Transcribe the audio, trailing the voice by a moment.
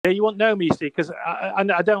Yeah, you won't know me, you see, because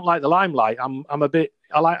I don't like the limelight. I'm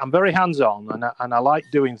very hands-on, and I like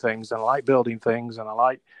doing things, and I like building things, and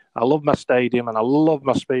I love my stadium, and I love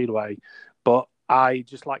my speedway, but I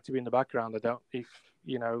just like to be in the background. I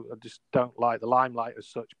just don't like the limelight as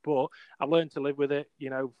such. But I've learned to live with it.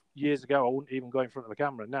 Years ago, I wouldn't even go in front of the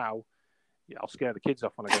camera. Now, I'll scare the kids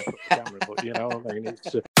off when I go in front of the camera. But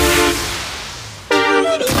it's.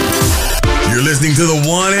 You're listening to the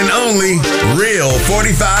one and only Real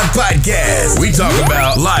 45 Podcast. We talk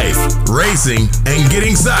about life, racing, and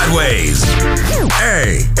getting sideways.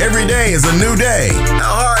 Hey, every day is a new day.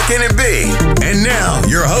 How hard can it be? And now,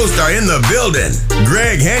 your hosts are in the building.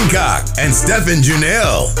 Greg Hancock and Stefan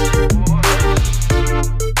Junell.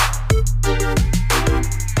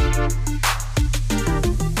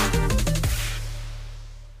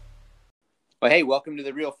 Well, hey, welcome to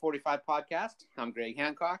the Real 45 Podcast. I'm Greg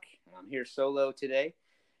Hancock. I'm here solo today.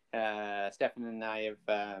 Stefan and I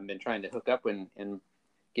have been trying to hook up and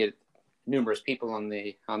get numerous people on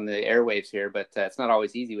the airwaves here, but it's not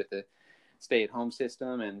always easy with the stay-at-home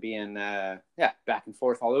system and being back and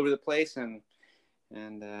forth all over the place.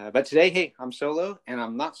 But today, hey, I'm solo, and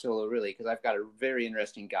I'm not solo really, because I've got a very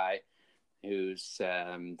interesting guy who's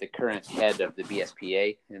the current head of the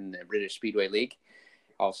BSPA in the British Speedway League,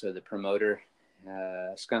 also the promoter.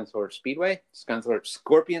 Scunthorpe Speedway, Scunthorpe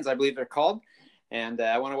Scorpions, I believe they're called. And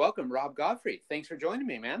I want to welcome Rob Godfrey. Thanks for joining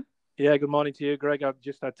me, man. Yeah, good morning to you, Greg. I've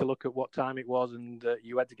just had to look at what time it was, and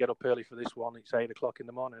you had to get up early for this one. It's 8 o'clock in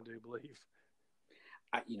the morning, I do believe.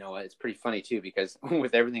 It's pretty funny, too, because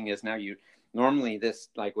with everything is now, normally this,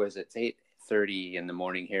 it's 8:30 in the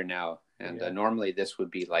morning here now. And normally this would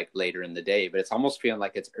be like later in the day, but it's almost feeling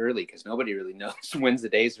like it's early because nobody really knows when's the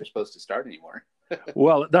days are supposed to start anymore.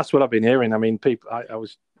 Well, that's what I've been hearing. I mean, I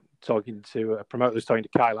was talking to a promoter, talking to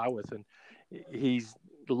Kyle Howarth, and he's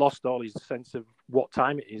lost all his sense of what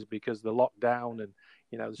time it is because the lockdown and,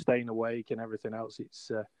 the staying awake and everything else.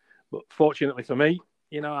 But fortunately for me,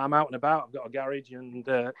 I'm out and about. I've got a garage and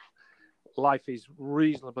life is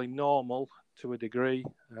reasonably normal to a degree.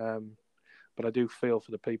 But I do feel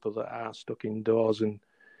for the people that are stuck indoors and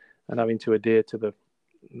having to adhere to the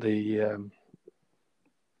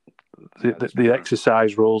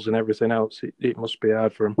exercise rules and everything else. It must be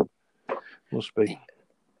hard for them. Must be.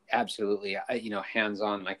 Absolutely.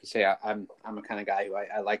 Hands-on, like you say, I'm a kind of guy who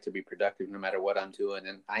I like to be productive no matter what I'm doing.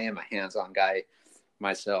 And I am a hands-on guy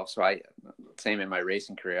myself. So same in my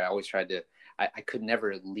racing career. I always tried to, I could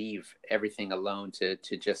never leave everything alone to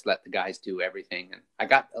just let the guys do everything. And I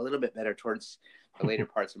got a little bit better towards the later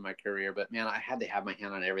parts of my career, but man, I had to have my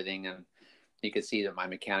hand on everything. And you could see that my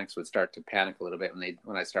mechanics would start to panic a little bit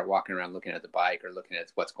when I start walking around looking at the bike or looking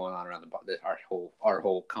at what's going on around our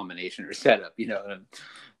whole combination or setup, and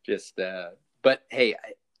just, but hey,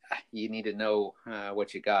 you need to know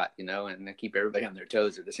what you got, and keep everybody on their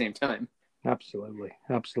toes at the same time. Absolutely.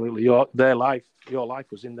 Your life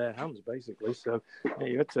was in their hands, basically. So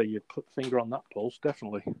you had to put finger on that pulse,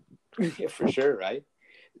 definitely. Yeah, for sure, right?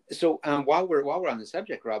 So while we're on the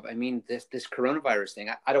subject, Rob, I mean this coronavirus thing.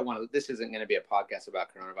 I don't want to. This isn't going to be a podcast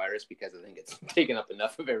about coronavirus because I think it's taken up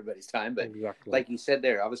enough of everybody's time. But exactly. Like you said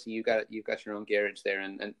there, obviously you've got your own garage there,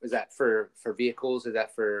 and is that for vehicles? Is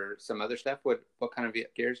that for some other stuff? What kind of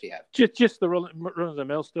garage do you have? Just the run of the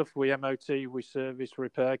mill stuff. We MOT, we service,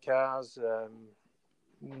 repair cars.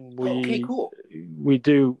 Okay, cool. We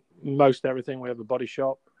do most everything. We have a body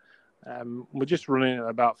shop. We're just running at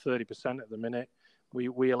about 30% at the minute.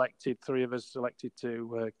 We elected, three of us elected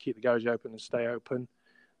to keep the garage open and stay open.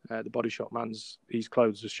 The body shop he's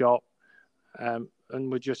closed the shop. And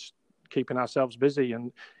we're just keeping ourselves busy.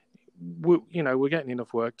 And, we're getting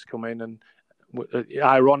enough work to come in. And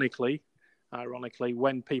ironically,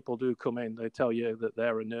 when people do come in, they tell you that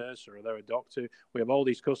they're a nurse or they're a doctor. We have all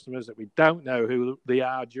these customers that we don't know who they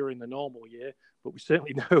are during the normal year, but we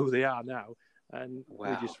certainly know who they are now. And We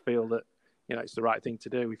just feel that, it's the right thing to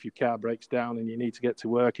do. If your car breaks down and you need to get to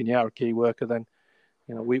work and you are a key worker, then,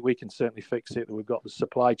 we can certainly fix it. We've got the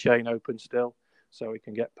supply chain open still, so we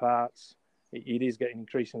can get parts. It is getting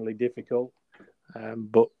increasingly difficult,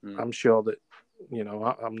 but I'm sure that,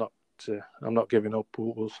 I'm not giving up.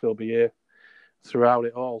 We'll still be here throughout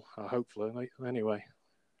it all, hopefully. Anyway.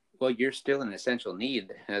 Well, you're still an essential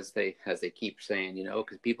need, as they keep saying,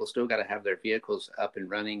 because people still got to have their vehicles up and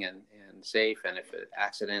running and safe. And if it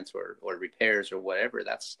accidents or repairs or whatever,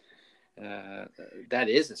 that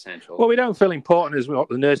is essential. Well, we don't feel important as what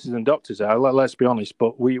the nurses and doctors are. Let's be honest,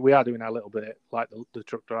 but we are doing our little bit, like the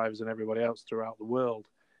truck drivers and everybody else throughout the world.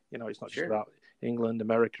 It's not just about England,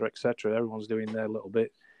 America, etc. Everyone's doing their little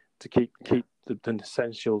bit to keep the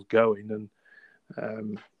essentials going. And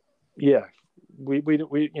we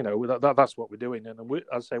that's what we're doing, and we,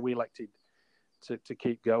 as I say, we elected to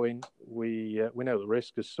keep going. We know the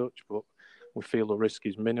risk as such, but we feel the risk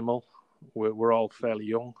is minimal. We're all fairly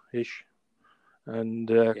young-ish, and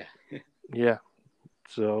yeah.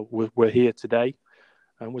 So we're here today,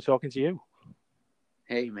 and we're talking to you.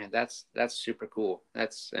 Hey man, that's super cool. And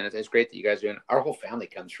it's great that you guys are doing. Our whole family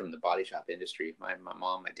comes from the body shop industry. My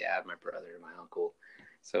mom, my dad, my brother, my uncle.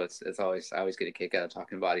 So it's always, I always get a kick out of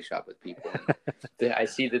talking body shop with people. And I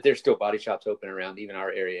see that there's still body shops open around even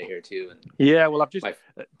our area here too. And yeah, well, I've just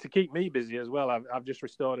to keep me busy as well. I've just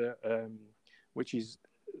restored a which is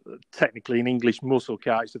technically an English muscle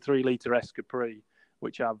car. It's a 3-litre Escapri,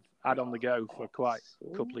 which I've had on the go for quite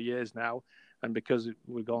a couple of years now. And because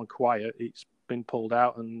we've gone quiet, it's been pulled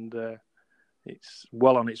out, and it's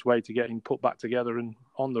well on its way to getting put back together and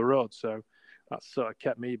on the road. So that's sort of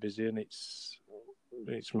kept me busy, and it's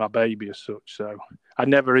my baby as such. So I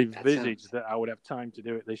never envisaged that I would have time to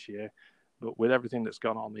do it this year, but with everything that's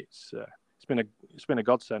gone on, it's been a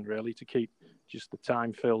godsend really to keep just the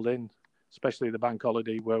time filled in, especially the bank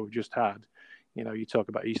holiday where we've just had. You know, you talk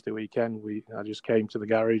about Easter weekend. I just came to the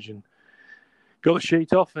garage and got the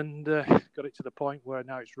sheet off and got it to the point where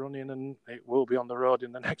now it's running, and it will be on the road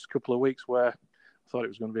in the next couple of weeks, where I thought it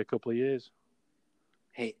was going to be a couple of years.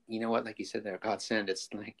 Hey, you know what? Like you said there, godsend. It's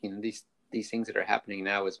like, you know, these things that are happening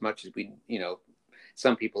now, as much as we, you know,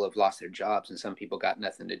 some people have lost their jobs and some people got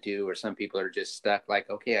nothing to do, or some people are just stuck like,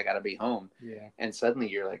 okay, I got to be home. Yeah. And suddenly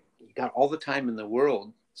you're like, you got all the time in the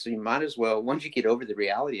world. So you might as well, once you get over the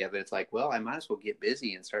reality of it, it's like, well, I might as well get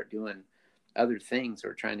busy and start doing other things,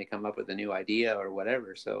 or trying to come up with a new idea or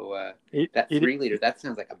whatever. So that 3-liter, that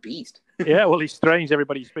sounds like a beast. Yeah, well, it's strange.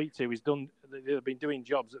 Everybody you speak to they've been doing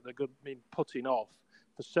jobs that they've been putting off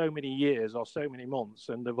for so many years or so many months,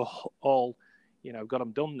 and they've all you know, got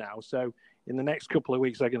them done now. So in the next couple of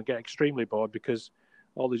weeks, they're going to get extremely bored because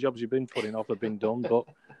all the jobs you've been putting off have been done. But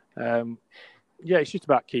yeah, it's just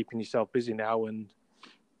about keeping yourself busy now and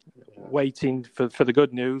waiting for the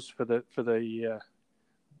good news, for the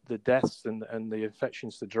deaths and the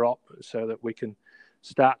infections to drop, so that we can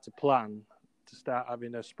start to plan to start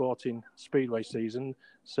having a sporting speedway season,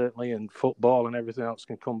 certainly, and football and everything else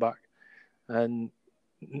can come back and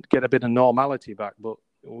get a bit of normality back. But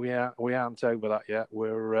we aren't over that yet. We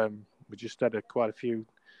just had quite a few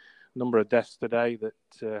number of deaths today that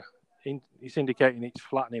it's indicating it's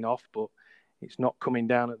flattening off, but it's not coming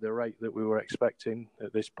down at the rate that we were expecting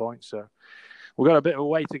at this point. So we've got a bit of a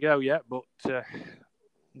way to go yet, but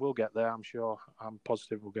we'll get there, I'm sure. I'm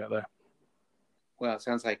positive we'll get there. Well, it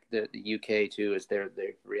sounds like the UK too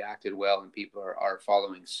they've reacted well, and people are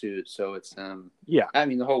following suit. So it's yeah. I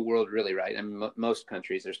mean, the whole world really, right? I mean, most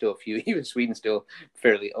countries, there's still a few, even Sweden's still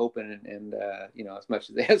fairly open, and you know, as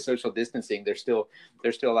much as they have social distancing, they're still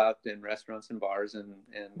out in restaurants and bars, and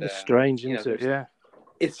it's strange, isn't it? Yeah.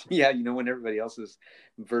 It's you know, when everybody else is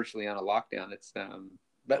virtually on a lockdown, it's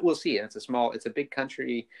but we'll see. And it's a big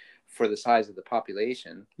country for the size of the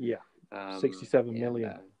population. Yeah. 67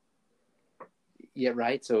 million. Yeah,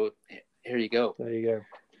 right. So here you go. There you go.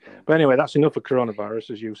 But anyway, that's enough of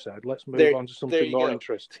coronavirus, as you said. Let's move on to something more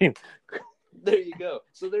interesting. There you go.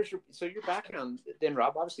 So your background then,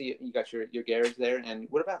 Rob. Obviously, you got your garage there. And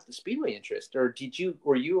what about the speedway interest? Or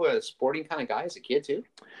were you a sporting kind of guy as a kid too?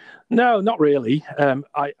 No, not really.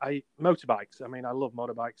 I motorbikes. I mean, I love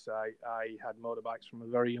motorbikes. I had motorbikes from a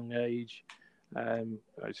very young age.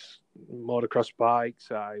 Motocross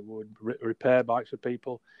bikes. I would repair bikes for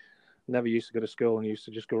people. Never used to go to school and used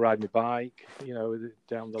to just go ride my bike, you know,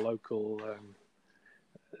 down the local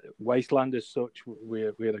wasteland as such. We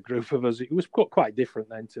had a group of us. It was quite different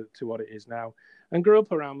then to what it is now, and grew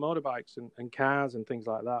up around motorbikes and cars and things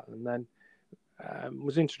like that. And then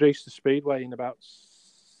was introduced to speedway in about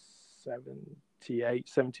 78,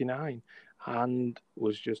 79, and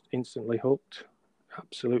was just instantly hooked,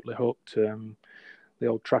 absolutely hooked. The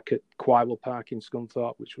old track at Quywell Park in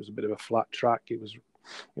Scunthorpe, which was a bit of a flat track. It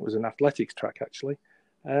was an athletics track, actually.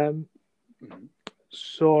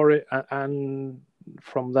 Saw it, and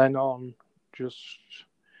from then on, just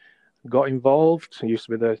got involved. I used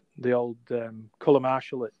to be the old colour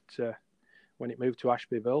marshal at when it moved to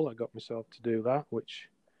Ashbyville. I got myself to do that, which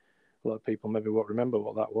a lot of people maybe won't remember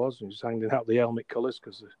what that was. It was handing out the helmet colours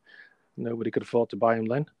because nobody could afford to buy them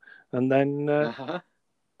then. And then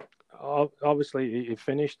obviously it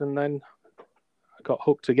finished, and then I got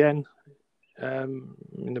hooked again.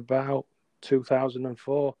 In about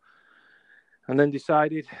 2004, and then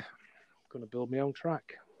decided I'm going to build my own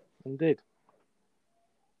track, and did.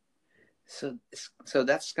 So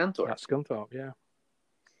that's Scunthorpe. That's Scunthorpe, yeah.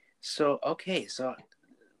 So okay, so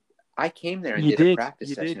I came there and You did a did. practice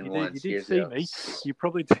You did. session You did. once You did years see ago. me. You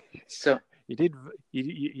probably did. So You did.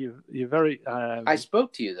 You're very. I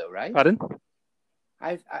spoke to you though, right? Pardon?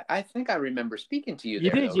 I think I remember speaking to you You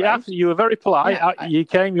there, did. though, Yeah. right? You were very polite. Yeah, You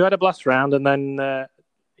came. You had a blast round, and then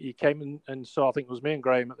you came and saw. I think it was me and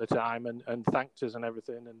Graham at the time, and thanked us and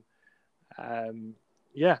everything. And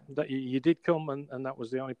yeah, you did come, and that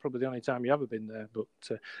was probably the only time you ever been there. But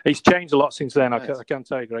it's changed a lot since then. Nice. I can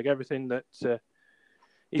tell you, Greg. Everything that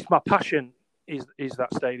it's my passion is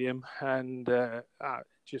that stadium, and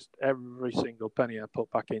just every single penny I put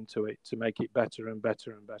back into it to make it better and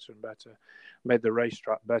better and better and better. Made the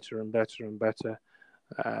racetrack better and better and better.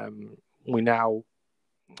 We now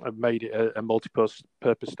have made it a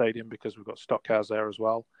multi-purpose stadium because we've got stock cars there as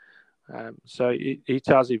well. So it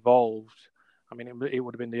has evolved. I mean, it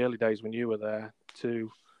would have been the early days when you were there to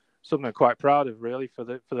something I'm quite proud of, really, for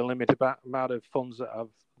the limited amount of funds that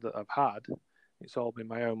I've had. It's all been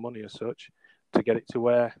my own money as such to get it to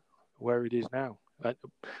where it is now. But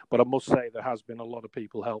I must say there has been a lot of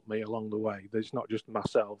people help me along the way. There's not just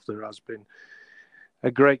myself. There has been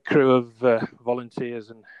a great crew of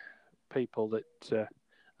volunteers and people that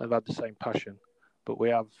have had the same passion. But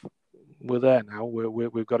we're there now.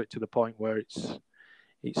 We've got it to the point where it's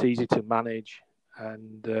easy to manage,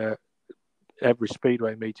 and every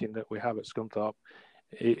speedway meeting that we have at Scunthorpe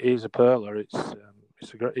is a perler.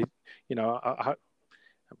 It's a great, I'm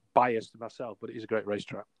biased myself, but it is a great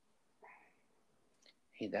racetrack.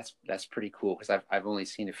 Hey, that's pretty cool because I've only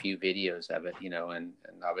seen a few videos of it, and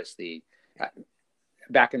obviously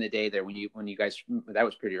back in the day there when you guys, that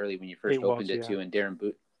was pretty early when you first opened it too, and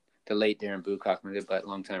the late Darren Bucock, my good buddy,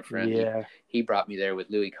 longtime friend, he brought me there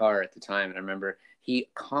with Louis Carr at the time, and I remember he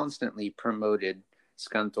constantly promoted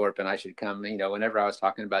Scunthorpe, and I should come, whenever I was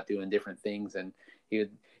talking about doing different things, and he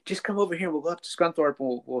would just come over here. We'll go up to Scunthorpe,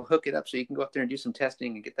 and we'll hook it up so you can go up there and do some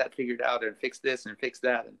testing and get that figured out and fix this and fix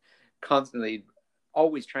that, and constantly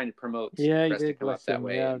always trying to promote. Yeah, he did, bless him.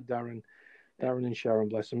 Yeah, Darren and Sharon,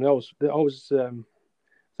 bless him. They always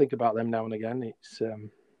think about them now and again. It's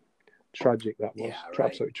tragic, that was. Yeah,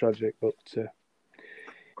 right. Absolutely tragic, but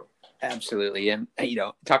absolutely. And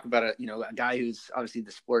talk about a guy who's obviously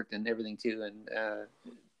the sport and everything too, and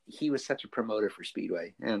he was such a promoter for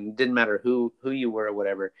Speedway, and didn't matter who you were or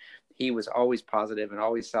whatever, he was always positive and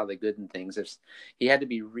always saw the good in things. If he had to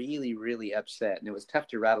be really, really upset, and it was tough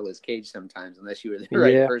to rattle his cage sometimes unless you were the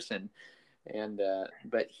right person. And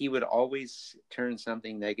but he would always turn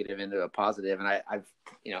something negative into a positive. And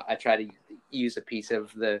I try to use a piece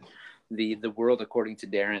of the world according to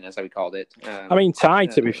Darren, as I called it. I mean, Ty,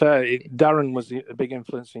 to be fair, Darren was a big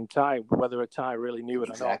influence in Ty, whether Ty really knew it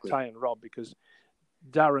or not, Ty and Rob, because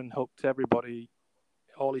Darren hooked everybody,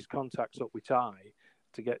 all his contacts up with Ty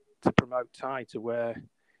to promote Ty to where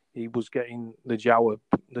he was getting the Jawa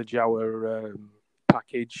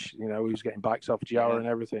package. He was getting bikes off Jawa and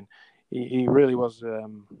everything. He really was.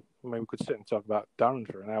 We could sit and talk about Darren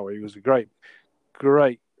for an hour. He was a great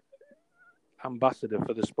ambassador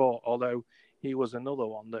for the sport. Although he was another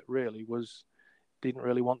one that really didn't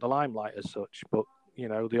really want the limelight as such. But the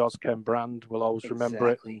Ozchem brand will always remember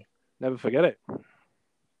it, and never forget it.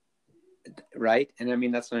 Right, and I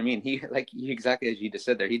mean that's what I mean. He exactly as you just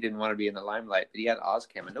said there. He didn't want to be in the limelight, but he had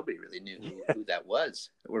Ozchem, and nobody really knew who that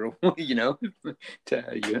was. Or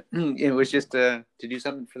it was just to do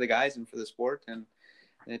something for the guys and for the sport, and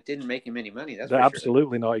it didn't make him any money. That's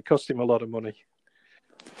absolutely not. It cost him a lot of money.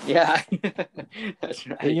 Yeah, that's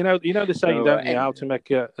right. You know the saying, don't you? How to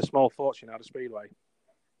make a small fortune out of Speedway.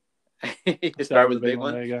 You start with the big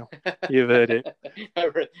one. There you go. You've heard it.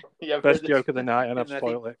 Best joke of the night, and I've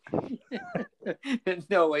spoiled it.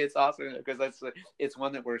 No way, it's awesome because it's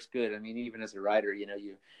one that works good. I mean, even as a rider,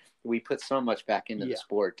 we put so much back into the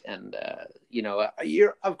sport, and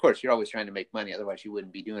you're always trying to make money. Otherwise, you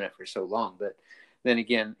wouldn't be doing it for so long. But then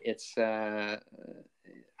again, it's I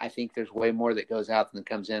think there's way more that goes out than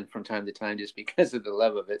comes in from time to time just because of the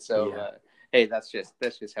love of it. So hey, that's just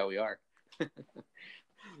how we are.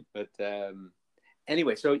 But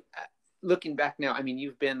anyway, so looking back now, I mean,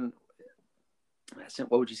 you've been,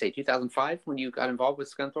 what would you say, 2005 when you got involved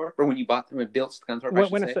with Scunthorpe, or when you built Scunthorpe?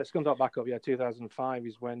 When I set Scunthorpe back up, 2005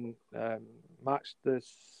 is when March the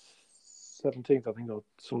 17th, I think, or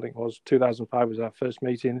something was. 2005 was our first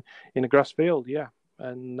meeting in a grass field,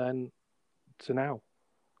 and then to now.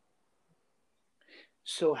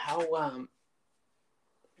 So how?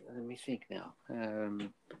 Let me think now.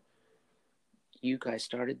 You guys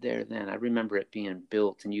started there then. I remember it being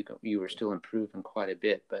built, and you were still improving quite a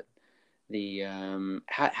bit. But the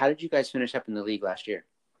how did you guys finish up in the league last year?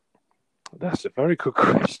 That's a very good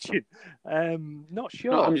question. Not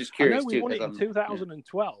sure. No, I'm just curious I know we too, won it in because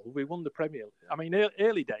 2012. We won the Premier. I mean,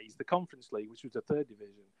 early days, the Conference League, which was the third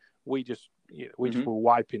division, we just were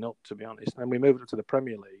wiping up, to be honest. And we moved up to the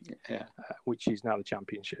Premier League, which is now the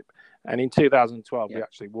Championship. And in 2012, we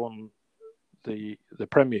actually won the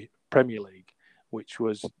Premier League, which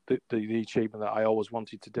was the achievement that I always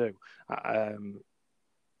wanted to do.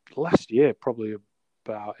 Last year, probably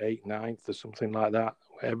about 8th, 9th or something like that.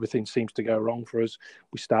 Everything seems to go wrong for us.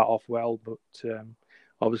 We start off well, but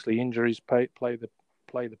obviously injuries play the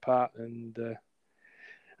part, and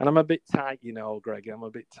I'm a bit tight, Greg. I'm a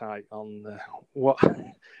bit tight on what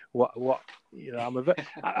I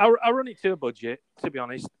run it to a budget, to be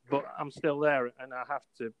honest, but I'm still there, and I have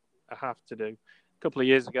to do. A couple of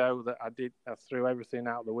years ago, I threw everything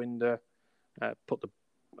out the window, put a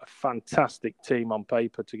fantastic team on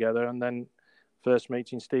paper together, and then first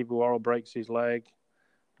meeting, Steve Worrell breaks his leg.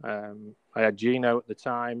 I had Gino at the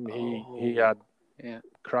time. He had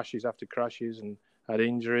crashes after crashes and had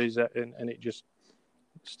injuries, and it just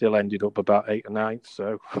still ended up about 8th or 9th.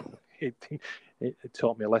 So it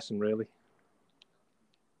taught me a lesson, really.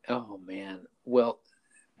 Oh man! Well,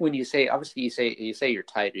 when you say, obviously you say you're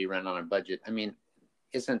tight or you run on a budget. I mean,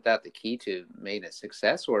 isn't that the key to making a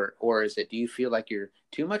success, or is it? Do you feel like you're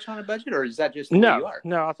too much on a budget, or is that just the way you are?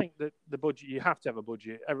 No, I think that the budget, you have to have a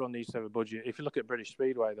budget. Everyone needs to have a budget. If you look at British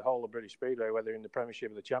Speedway, the whole of British Speedway, whether in the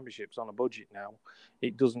Premiership or the Championship, is on a budget now.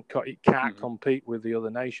 It can't compete with the other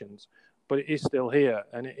nations, but it is still here,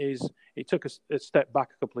 and it took a step back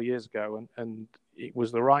a couple of years ago, and it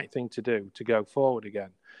was the right thing to do to go forward again.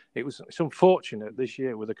 It's unfortunate this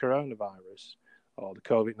year with the coronavirus or the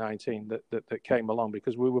COVID-19 that came along,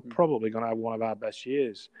 because we were probably going to have one of our best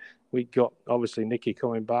years. We got, obviously, Nicky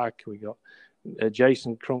coming back. We got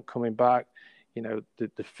Jason Crunk coming back.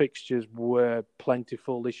 The fixtures were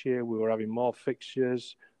plentiful this year. We were having more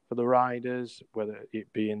fixtures for the riders, whether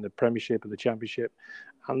it be in the Premiership or the Championship.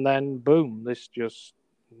 And then, boom, this just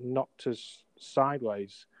knocked us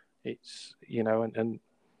sideways. It's, and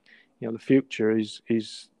the future is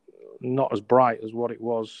not as bright as what it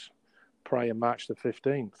was prior March the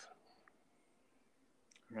 15th.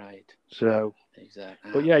 Right. So,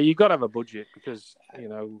 exactly. But yeah, you got to have a budget, because,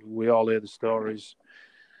 we all hear the stories.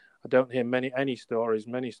 I don't hear many stories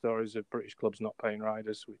of British clubs not paying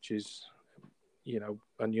riders, which is,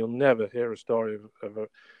 and you'll never hear a story of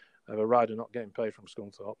a rider not getting paid from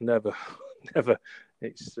Scunthorpe. Never.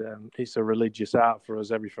 It's a religious art for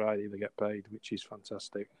us. Every Friday they get paid, which is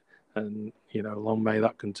fantastic. And, long may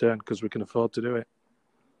that continue, because we can afford to do it.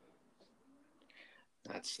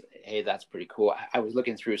 That's pretty cool. I was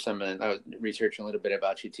looking through I was researching a little bit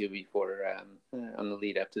about you too before on the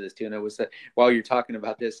lead up to this too. And it was while you're talking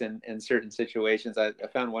about this in certain situations, I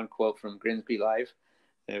found one quote from Grimsby Live.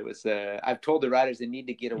 It was, I've told the riders they need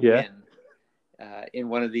to get a win in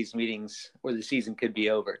one of these meetings or the season could be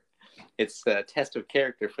over. It's a test of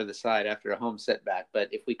character for the side after a home setback. But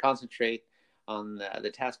if we concentrate on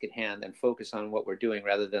the task at hand and focus on what we're doing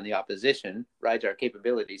rather than the opposition, rides our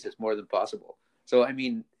capabilities, it's more than possible. So, I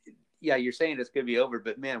mean, yeah, you're saying it's going to be over,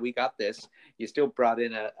 but man, we got this. You still brought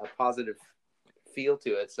in a positive feel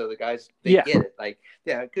to it. So the guys, they get it. Like,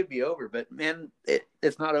 yeah, it could be over, but man,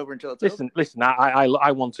 it's not over until it's over. Listen,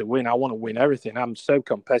 I want to win. I want to win everything. I'm so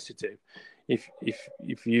competitive.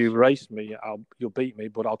 If you race me, you'll beat me,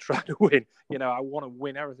 but I'll try to win. I want to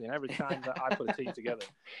win everything. Every time that I put a team together,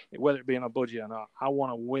 whether it be on a budget or not, I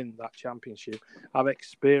want to win that championship. I've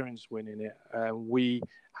experienced winning it. We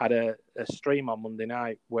had a stream on Monday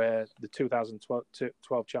night where the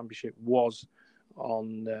 2012 championship was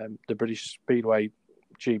on the British Speedway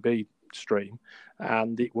GB stream,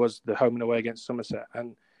 and it was the home and away against Somerset.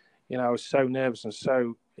 And I was so nervous, and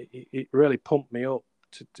so it really pumped me up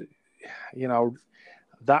to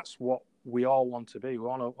that's what we all want to be. We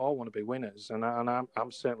all want to be winners, and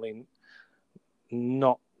I'm certainly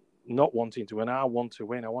not wanting to win. I want to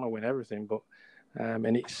win. I want to win everything, but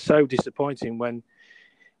and it's so disappointing when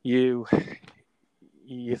you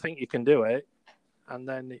think you can do it, and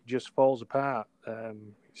then it just falls apart.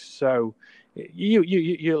 So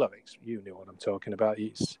you love it. You know what I'm talking about.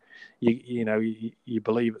 It's you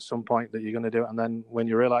believe at some point that you're going to do it, and then when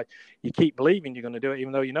you realize, you keep believing you're going to do it,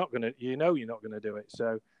 even though you're not going to. You're not going to do it.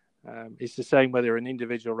 So it's the same whether you're an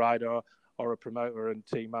individual rider or a promoter and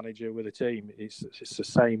team manager with a team. It's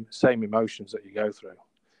the same emotions that you go through,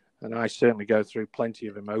 and I certainly go through plenty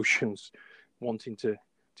of emotions, wanting to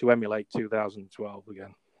emulate 2012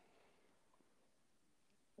 again.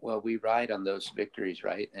 Well, we ride on those victories,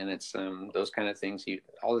 right? And it's those kind of things.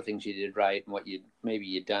 All the things you did right, and what you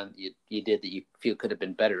did that you feel could have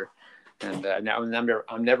been better. And now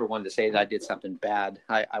I'm never one to say that I did something bad.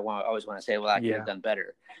 I always want to say, well, I could have done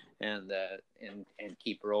better, and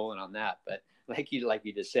keep rolling on that. But like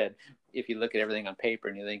you just said, if you look at everything on paper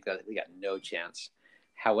and you think that we got no chance,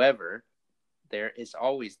 however, there is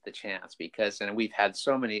always the chance and we've had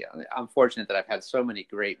so many. I'm fortunate that I've had so many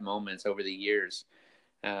great moments over the years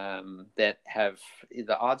that have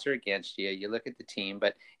the odds are against you. You look at the team,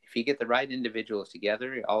 but if you get the right individuals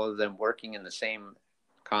together, all of them working in the same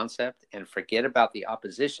concept and forget about the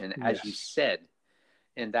opposition, as you said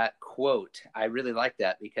in that quote, I really like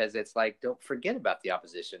that because it's like, don't forget about the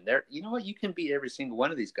opposition. You know what? You can beat every single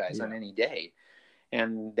one of these guys on any day.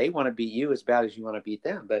 And they want to beat you as bad as you want to beat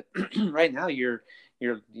them. But right now, you're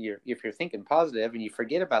if you're thinking positive and you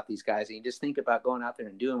forget about these guys and you just think about going out there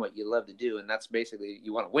and doing what you love to do, and that's basically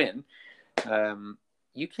you want to win,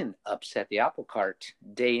 you can upset the apple cart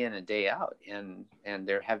day in and day out. And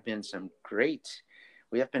there have been some great.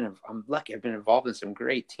 I'm lucky. I've been involved in some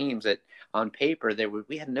great teams that, on paper,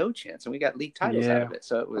 we had no chance, and we got league titles out of it.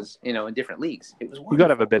 So it was, in different leagues. It was wonderful. You got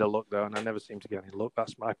to have a bit of luck though, and I never seem to get any luck.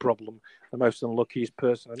 That's my problem. The most unluckiest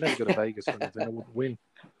person. I never go to Vegas or anything. I wouldn't win.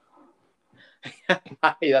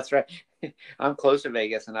 That's right. I'm close to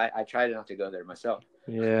Vegas, and I try not to go there myself.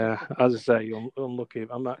 Yeah, as I say, unlucky.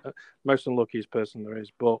 I'm the most unluckiest person there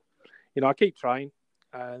is, but I keep trying.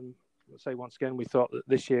 Let's say once again, we thought that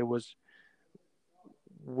this year was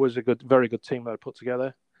a very good team that I put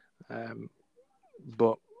together,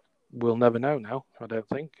 but we'll never know now. I don't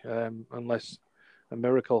think, unless a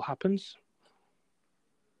miracle happens.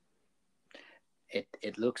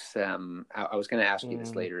 It looks. I was going to ask you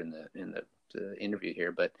this later in the interview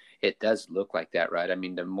here, but it does look like that, right? I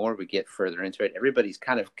mean, the more we get further into it, everybody's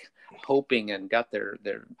kind of hoping and got their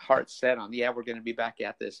hearts set on, we're going to be back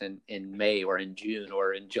at this in May or in June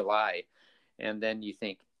or in July, and then you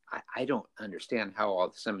think, I don't understand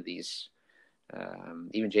how some of these,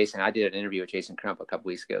 even Jason, I did an interview with Jason Crump a couple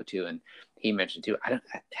weeks ago too, and he mentioned too,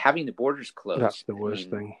 having the borders closed. That's the worst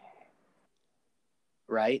thing.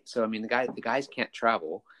 Right? So, I mean, the guys can't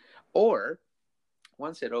travel, or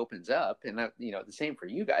once it opens up, and that, the same for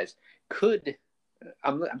you guys,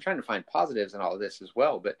 I'm trying to find positives in all of this as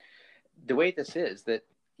well, but the way this is that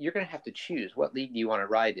you're going to have to choose what league do you want to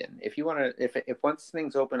ride in. If you want to, if once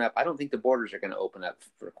things open up, I don't think the borders are going to open up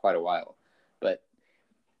for quite a while. But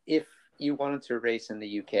if you wanted to race in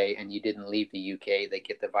the UK and you didn't leave the UK, they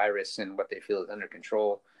get the virus and what they feel is under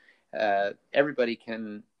control.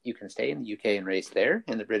 You can stay in the UK and race there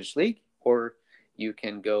in the British League, or you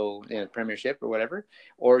can go in a Premiership or whatever,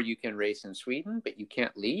 or you can race in Sweden, but you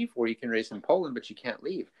can't leave, or you can race in Poland, but you can't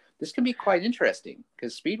leave. This can be quite interesting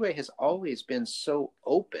because Speedway has always been so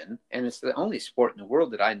open, and it's the only sport in the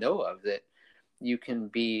world that I know of that I can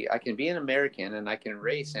be an American and I can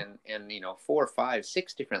race in 4, 5,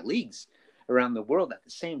 6 different leagues around the world at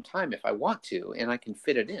the same time if I want to, and I can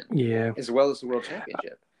fit it in, as well as the World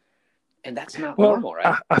Championship. And that's not normal,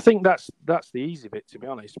 right? I think that's the easy bit, to be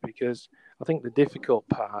honest, because I think the difficult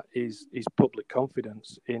part is public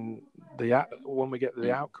confidence in when we get to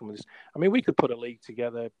the outcome of this. I mean, we could put a league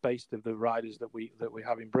together based of the riders that we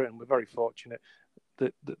have in Britain. We're very fortunate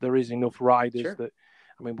that there is enough riders. Sure.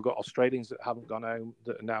 We've got Australians that haven't gone home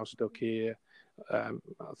that are now stuck here. I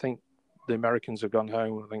think the Americans have gone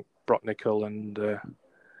home. I think Brock Nickel and I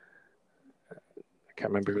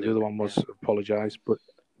can't remember who the other one was. Apologise, but.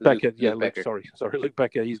 Becker, Luke, sorry, Luke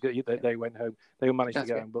Becker. They went home. They managed to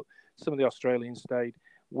get home, but some of the Australians stayed.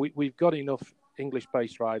 We've got enough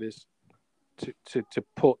English-based riders to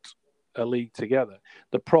put a league together.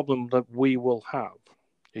 The problem that we will have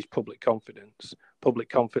is public confidence. Public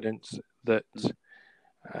confidence that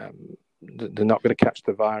they're not going to catch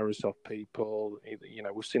the virus off people.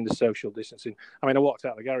 We've seen the social distancing. I mean, I walked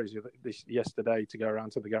out of the garage yesterday to go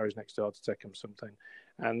around to the garage next door to take him something.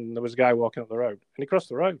 And there was a guy walking up the road, and he crossed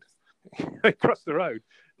the road.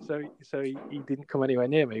 So he didn't come anywhere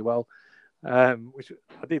near me. Well, which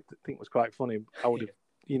I did think was quite funny. I would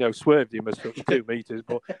have, swerved him as such 2 meters,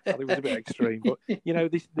 but I think it was a bit extreme. But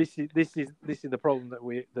this is the problem that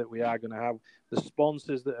we are going to have. The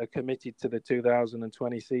sponsors that are committed to the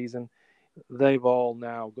 2020 season, they've all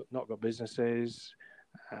now not got businesses.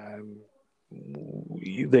 They're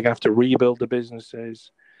going to have to rebuild the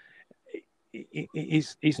businesses.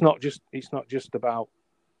 It's not just about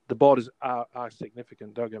the borders are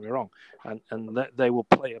significant. Don't get me wrong, and they will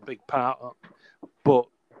play a big part. But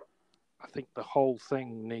I think the whole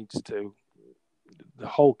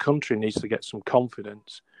country needs to get some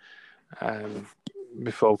confidence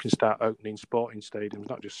before we can start opening sporting stadiums,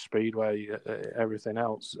 not just Speedway, everything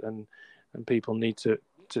else, and people need to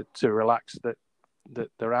relax that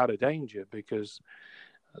they're out of danger, because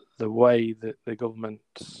the way that the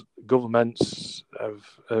governments have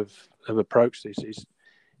approached this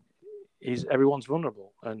is everyone's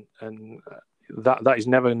vulnerable, and that is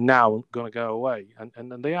never now going to go away,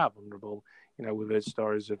 and they are vulnerable. We've heard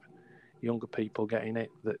stories of younger people getting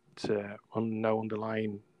it that no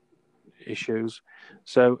underlying issues,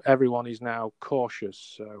 so everyone is now cautious.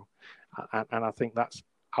 So, and I think that's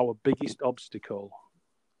our biggest obstacle.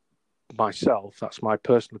 Myself, that's my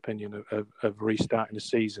personal opinion of restarting the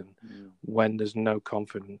season when there's no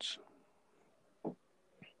confidence.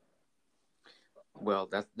 Well,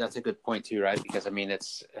 that's a good point too, right? Because I mean,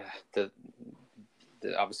 it's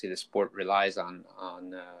obviously the sport relies on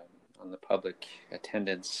the public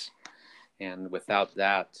attendance, and without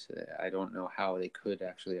that, I don't know how they could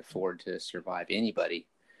actually afford to survive anybody,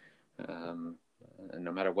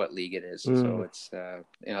 no matter what league it is. So it's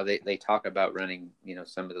they talk about running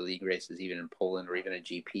some of the league races even in Poland, or even a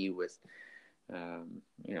GP with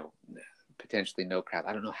potentially no crowd.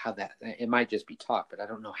 I don't know how that. It might just be talk, but I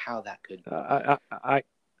don't know how that could.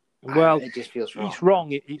 It just feels wrong. It's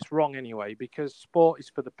wrong. It's wrong anyway, because sport is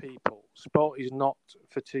for the people. Sport is not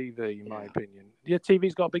for TV, in my opinion. Yeah,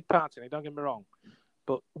 TV's got a big part in it. Don't get me wrong,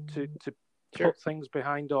 but to put things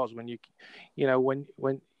behind doors when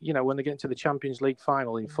when they get into the Champions League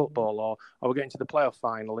final in football, or we're getting to the playoff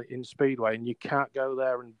final in Speedway, and you can't go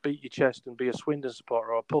there and beat your chest and be a Swindon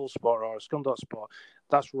supporter or a Poole supporter or a Scunthorpe supporter.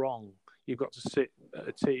 That's wrong. You've got to sit at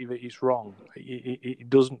a TV. It's wrong. It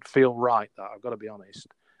doesn't feel right. That I've got to be honest.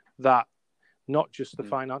 That not just the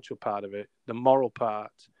financial part of it, the moral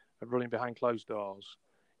part of running behind closed doors,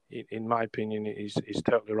 in my opinion, is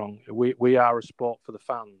totally wrong. We are a sport for the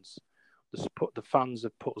fans. The fans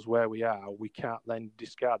have put us where we are. We can't then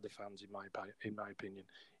discard the fans. In my opinion,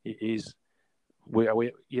 it is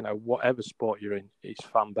whatever sport you're in, it's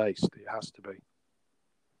fan based. It has to be.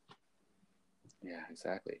 Yeah,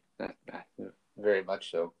 exactly. Very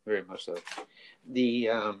much so. Very much so. The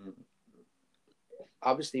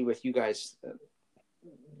obviously with you guys,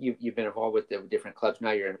 you've been involved with the different clubs. Now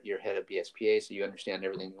you're head of BSPA, so you understand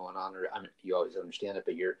everything going on. Or you always understand it,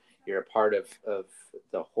 but you're a part of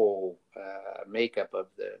the whole makeup of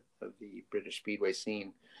the British Speedway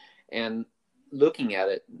scene. And looking at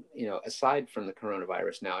it, aside from the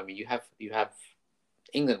coronavirus, now I mean you have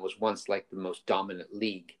England was once like the most dominant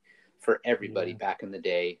league for everybody back in the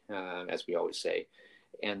day, as we always say.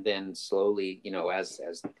 And then slowly, as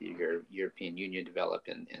the European Union developed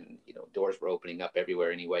and doors were opening up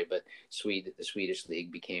everywhere anyway, but the Swedish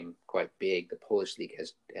league became quite big. The Polish league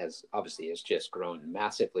has obviously just grown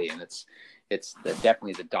massively, and it's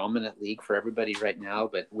definitely the dominant league for everybody right now.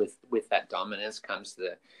 But with that dominance comes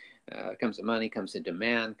the money, comes the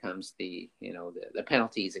demand, comes the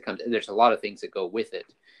penalties. There's a lot of things that go with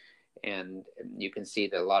it. And you can see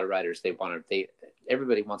that a lot of riders,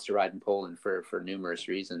 everybody wants to ride in Poland for numerous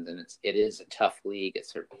reasons. And it is a tough league.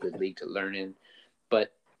 It's a good league to learn in,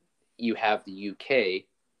 but you have the UK,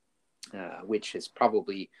 which has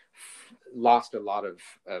probably lost a lot of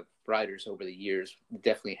riders over the years.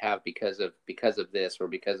 Definitely have because of this, or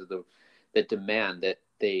because of the demand that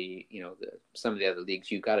they, some of the other leagues,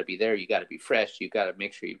 you got to be there. You got to be fresh. You got to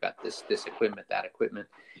make sure you've got this equipment, that equipment.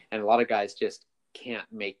 And a lot of guys just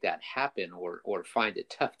can't make that happen, or find it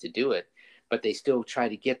tough to do it, but they still try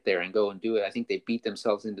to get there and go and do it. I think they beat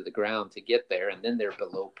themselves into the ground to get there, and then they're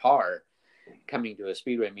below par coming to a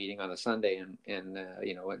speedway meeting on a Sunday in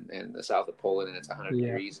the south of Poland, and it's 100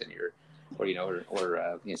 degrees, and you're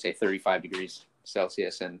say 35 degrees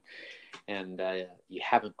Celsius, and you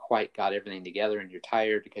haven't quite got everything together, and you're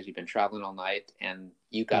tired because you've been traveling all night, and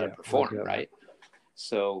you got to perform, right?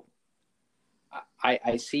 So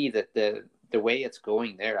I see that the way it's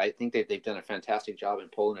going there, I think that they've done a fantastic job in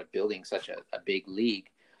Poland of building such a big league,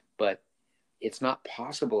 but it's not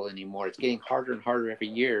possible anymore. It's getting harder and harder every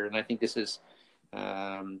year. And I think this is,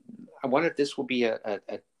 I wonder if this will be a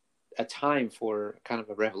time for kind of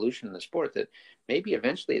a revolution in the sport, that maybe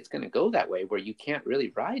eventually it's going to go that way, where you can't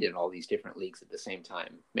really ride in all these different leagues at the same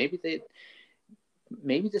time. Maybe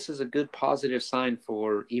this is a good positive sign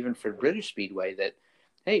for British Speedway, that,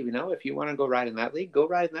 hey, if you want to go ride in that league, go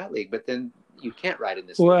ride in that league, but then you can't ride in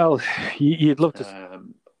this league. Well, you'd love to.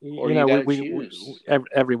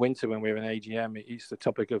 Every winter when we have an AGM, it's the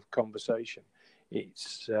topic of conversation.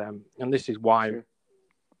 It's and this is why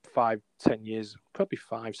 5, 10 years, probably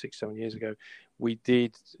 5, 6, 7 years ago, we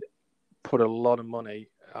did put a lot of money,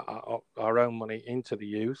 our own money, into the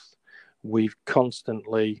youth. We've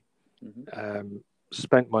constantly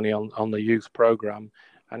spent money on the youth program,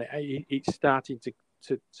 and it's starting to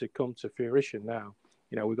come to fruition now.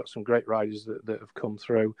 We've got some great riders that have come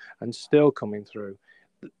through and still coming through.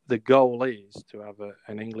 the goal is to have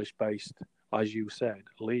an English-based, as you said,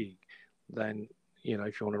 league, then, you know,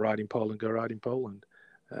 if you want to ride in Poland, go ride in Poland.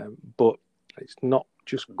 But it's not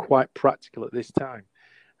just quite practical at this time.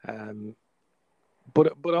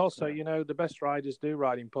 But also, you know, the best riders do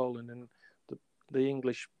ride in Poland, and the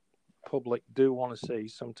English public do want to see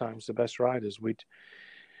sometimes the best riders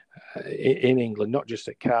in England, not just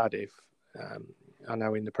at Cardiff. I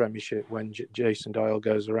know in the Premiership, when Jason Doyle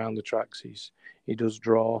goes around the tracks, he does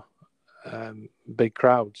draw big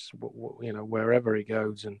crowds, you know, wherever he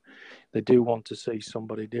goes, and they do want to see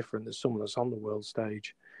somebody different. There's someone that's on the world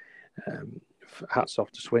stage. Hats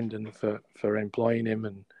off to Swindon for employing him,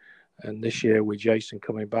 and this year with Jason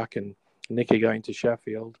coming back and Nicky going to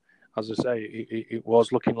Sheffield, as I say, it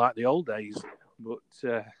was looking like the old days, but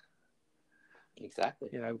exactly,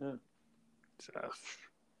 you know. Yeah.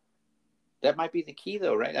 That might be the key,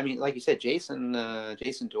 though, right? I mean, like you said, Jason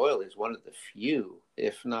Doyle is one of the few,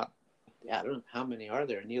 if not, I don't know how many are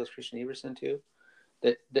there. Niels Christian Iversen too,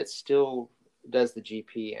 that still does the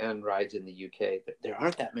GP and rides in the UK. But there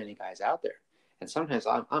aren't that many guys out there, and sometimes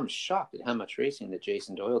I'm shocked at how much racing that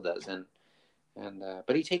Jason Doyle does.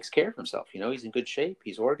 But he takes care of himself. You know, he's in good shape.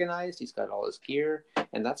 He's organized. He's got all his gear,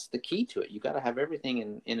 and that's the key to it. You got to have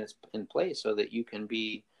everything in place so that you can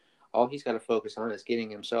be. All he's got to focus on is getting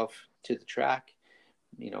himself to the track,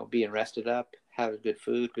 you know, being rested up, having good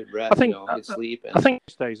food, good rest, good sleep. And I think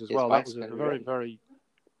race days as well. That was a very, very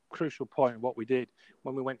crucial point of what we did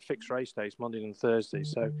when we went fixed race days, Monday and Thursday.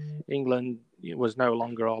 So England was no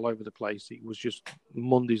longer all over the place. It was just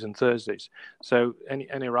Mondays and Thursdays. So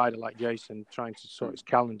any rider like Jason trying to sort his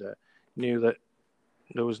calendar knew that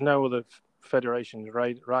there was no other federations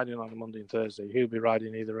riding on a Monday and Thursday. He'll be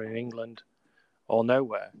riding either in England or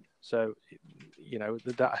nowhere. So, you know,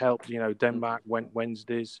 that helped. You know, Denmark went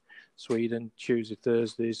Wednesdays, Sweden Tuesday,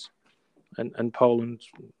 Thursdays, and Poland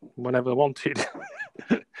whenever they wanted.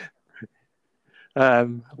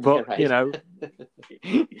 But right. You know,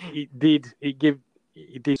 he did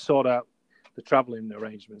sort out the travelling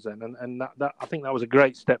arrangements then, and that I think that was a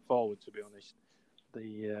great step forward, to be honest.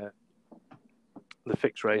 The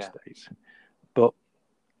fixed race days, but.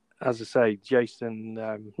 As I say, Jason,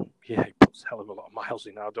 he puts a hell of a lot of miles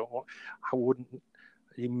in. I wouldn't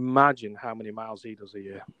imagine how many miles he does a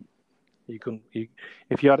year. You couldn't.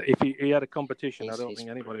 If he had a competition, I don't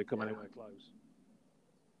think anybody would come anywhere close.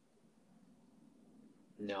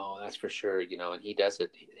 No, that's for sure. You know, and he does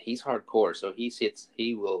it. He's hardcore, so he'll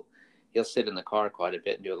sit in the car quite a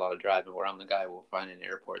bit and do a lot of driving. Where I'm the guy who will find an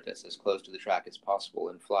airport that's as close to the track as possible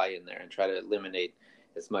and fly in there and try to eliminate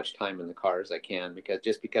as much time in the car as I can,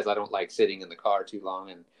 because I don't like sitting in the car too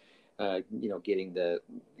long and getting the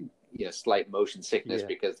slight motion sickness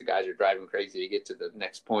because the guys are driving crazy to get to the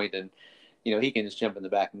next point, and he can just jump in the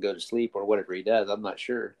back and go to sleep or whatever he does. I'm not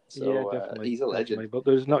sure. So he's a legend. Definitely. But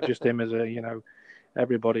there's not just him as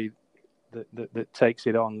everybody that takes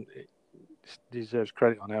it on deserves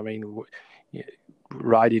credit on it. I mean,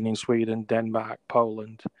 riding in Sweden, Denmark,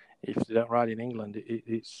 Poland. If they don't ride in England,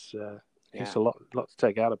 it's a lot to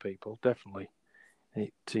take out of people, definitely.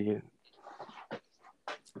 It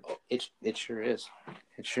sure is.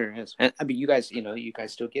 It sure is. And I mean, you guys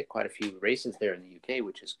still get quite a few races there in the UK,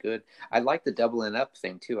 which is good. I like the doubling up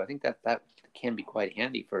thing too. I think that can be quite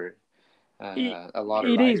handy for a lot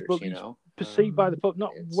of riders. It is, but perceived by the public,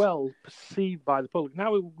 not well perceived by the public.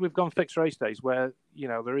 Now we've gone fixed race days where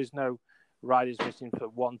there is no riders missing for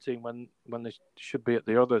one team when they should be at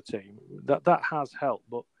the other team. That has helped,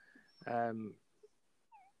 but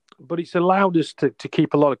it's allowed us to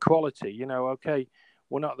keep a lot of quality. Okay,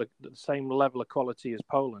 we're not the same level of quality as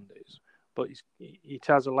Poland is, but it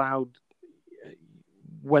has allowed,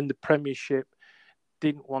 when the Premiership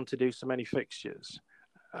didn't want to do so many fixtures,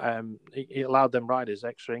 it allowed them riders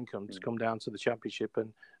extra income to come down to the Championship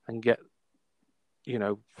and get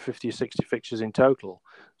 50 or 60 fixtures in total.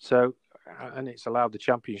 So, and it's allowed the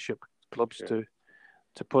Championship clubs to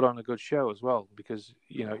put on a good show as well, because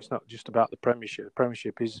it's not just about the Premiership. The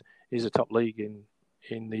Premiership is a top league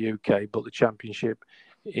in the UK, but the Championship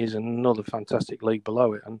is another fantastic league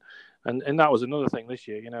below it, and that was another thing this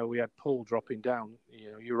year. We had Poole dropping down.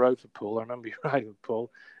 You rode for Poole. I remember you riding for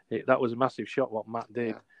Poole. That was a massive shot what Matt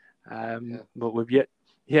did, but we've yet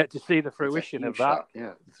to see the fruition of that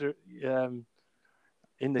through,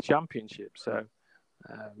 in the Championship. So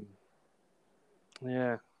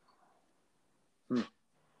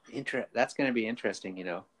That's going to be interesting.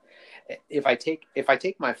 If I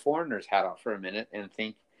take my foreigner's hat off for a minute and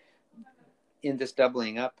think, in this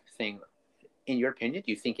doubling up thing, in your opinion,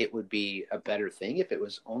 do you think it would be a better thing if it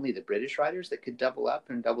was only the British riders that could double up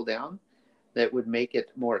and double down? that would make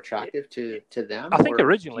it more attractive to them? I think or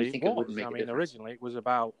originally do you think it was. wouldn't make I a mean, difference? originally it was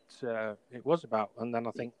about, and then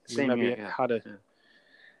I think Same maybe here, it yeah. had a,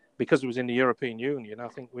 because it was in the European Union, I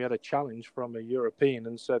think we had a challenge from a European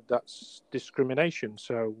and said that's discrimination.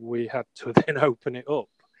 So we had to then open it up.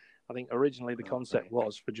 I think originally the concept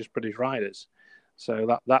was for just British riders.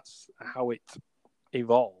 So that's how it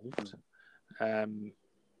evolved.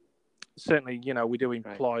 Certainly, we do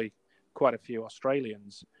employ quite a few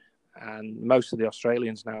Australians, and most of the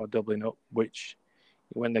Australians now are doubling up, which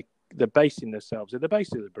when they're basing themselves, they're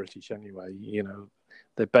basically the British anyway,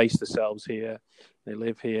 they base themselves here, they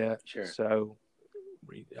live here. Sure. So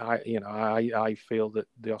I feel that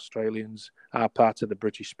the Australians are part of the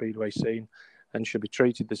British Speedway scene and should be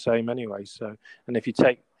treated the same anyway. So, and if you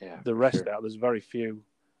take the rest out, there's very few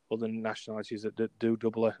other nationalities that do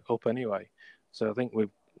double up anyway. So I think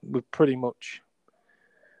we've pretty much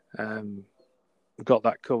got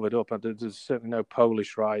that covered up. There's certainly no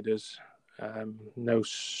Polish riders, no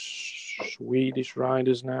Swedish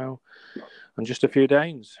riders now, and just a few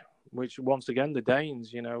Danes, which once again, the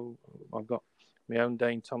Danes, I've got my own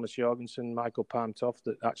Dane, Thomas Jorgensen, Michael Palmtoft,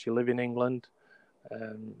 that actually live in England.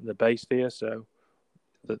 They're based here, so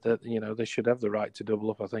that they should have the right to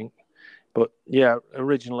double up, I think. But yeah,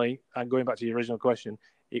 originally, and going back to the original question,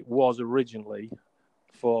 it was originally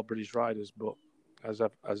for British riders, but as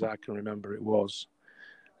I can remember, it was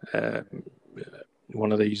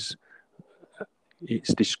one of these.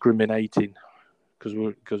 It's discriminating because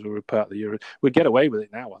we're part of the Euro. We'd get away with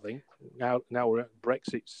it now, I think. Now we're at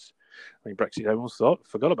Brexit's. I mean, Brexit. Everyone's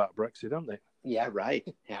forgot about Brexit, haven't they? Yeah, right.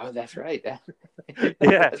 Yeah, that's right. Yeah,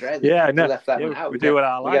 that's right. Yeah, no, left that one out. We do what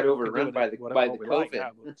I like. We got overrun by the COVID. Like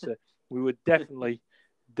now, but we were definitely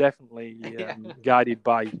guided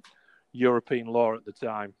by European law at the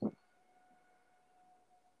time.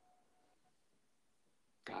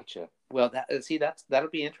 Gotcha. Well, that'll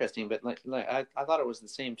be interesting. But I thought it was the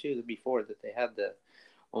same too before, that they had the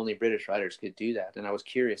only British riders could do that, and I was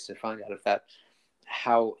curious to find out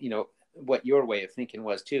how what your way of thinking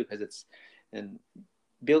was too, because it's and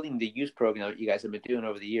building the youth program that you guys have been doing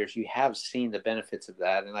over the years, you have seen the benefits of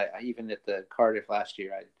that. And I even at the Cardiff last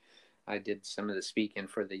year, I did some of the speaking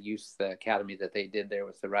for the youth academy that they did there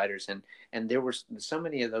with the riders, and there were so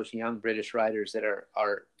many of those young British riders that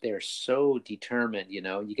they're so determined.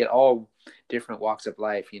 You get all different walks of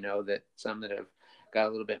life. That some that have got a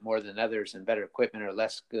little bit more than others and better equipment or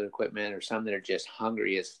less good equipment, or some that are just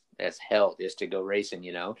hungry as hell just to go racing.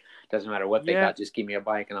 Doesn't matter what they got, just give me a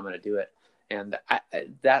bike and I'm going to do it. And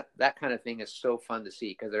that kind of thing is so fun to see,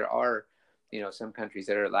 because there are some countries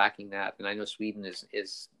that are lacking that, and I know Sweden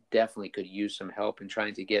is definitely could use some help in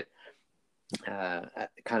trying to get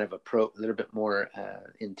kind of a little bit more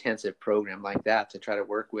intensive program like that to try to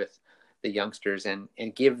work with the youngsters and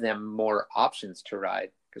give them more options to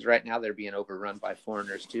ride, because right now they're being overrun by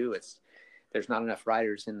foreigners too. There's not enough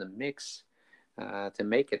riders in the mix to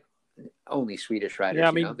make it only Swedish riders. Yeah,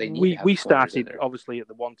 I mean, we started obviously at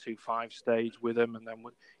the 1-2-5 stage with them, and then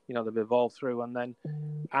they've evolved through, and then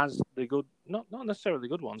as the good, not necessarily the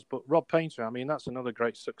good ones, but Rob Painter. I mean, that's another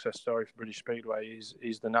great success story for British Speedway.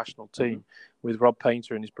 Is the national team with Rob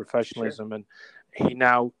Painter and his professionalism, and he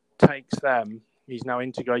now takes them. He's now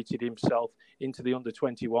integrated himself into the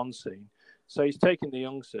under-21 scene. So he's taking the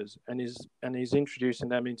youngsters and he's introducing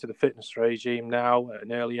them into the fitness regime now at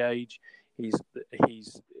an early age.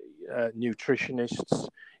 He's nutritionists.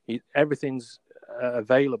 Everything's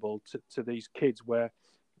available to these kids where,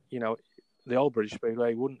 the old British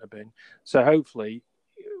Speedway wouldn't have been. So hopefully,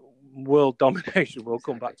 world domination will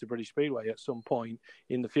come back to British Speedway at some point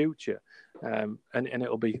in the future, and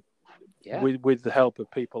it'll be with the help of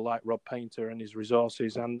people like Rob Painter and his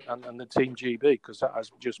resources and the Team GB, because that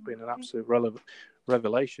has just been an absolute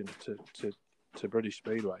revelation to British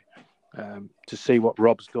Speedway. To see what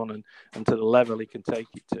Rob's done and to the level he can take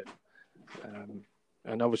it to.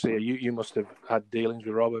 And obviously, you must have had dealings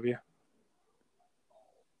with Rob, have you?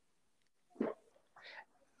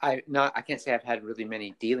 I can't say I've had really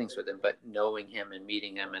many dealings with him, but knowing him and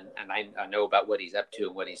meeting him, and I know about what he's up to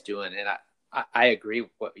and what he's doing. And I agree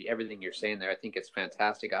with everything you're saying there. I think it's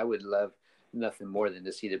fantastic. I would love nothing more than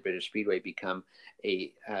to see the British Speedway become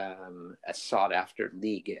a sought after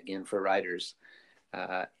league again for riders.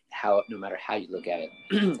 No matter how you look at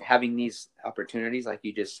it, having these opportunities, like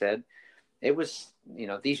you just said, it was,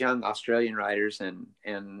 these young Australian riders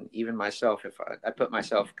and even myself, if I put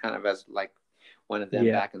myself kind of as like one of them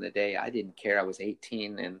back in the day, I didn't care. I was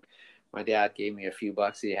 18 and my dad gave me a few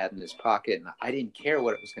bucks that he had in his pocket, and I didn't care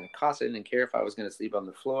what it was going to cost. I didn't care if I was going to sleep on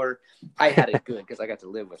the floor. I had it good because I got to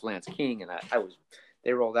live with Lance King, and I was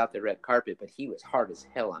they rolled out the red carpet, but he was hard as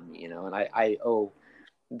hell on me, and I owe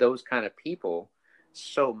those kind of people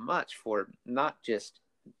so much for not just,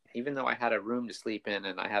 even though I had a room to sleep in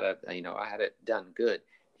and I had it done good,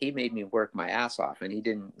 he made me work my ass off, and he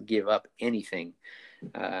didn't give up anything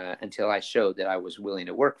until I showed that I was willing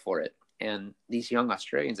to work for it. And these young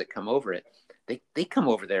Australians that come over it, they come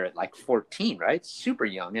over there at like 14, right? Super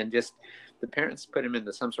young. And just the parents put them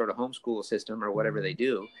into some sort of homeschool system or whatever they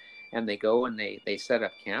do. And they go and they set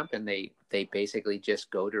up camp, and they basically just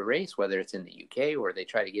go to race, whether it's in the UK or they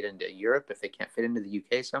try to get into Europe if they can't fit into the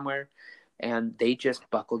UK somewhere. And they just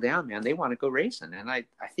buckle down, man. They want to go racing. And I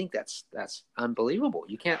think that's unbelievable.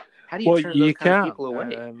 You can't, how do you turn those kind of people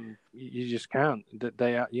away? You just can't. That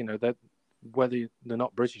they are, that whether they're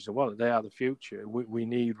not British or what, they are the future. We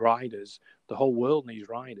need riders. The whole world needs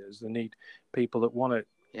riders. They need people that want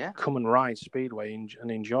to come and ride Speedway and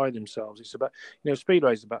enjoy themselves. It's about,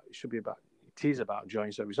 Speedway is about, it is about enjoying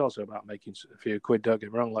yourself. It's also about making a few quid, don't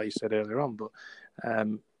get me wrong, like you said earlier on. But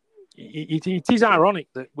it is ironic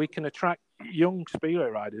that we can attract young Speedway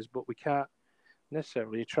riders, but we can't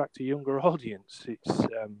necessarily attract a younger audience. It's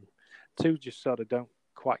two just sort of don't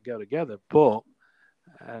quite go together. But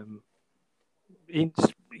we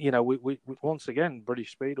once again,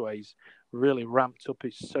 British Speedway's really ramped up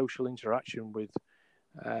its social interaction with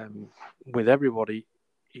everybody.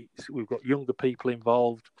 We've got younger people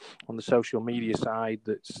involved on the social media side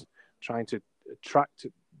that's trying to attract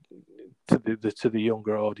to the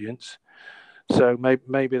younger audience. So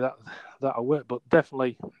maybe that'll work. But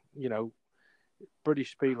definitely,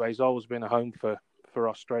 British Speedway's always been a home for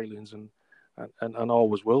Australians and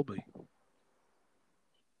always will be.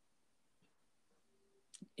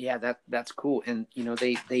 Yeah, that's cool. And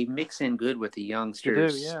they mix in good with the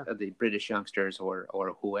youngsters, the British youngsters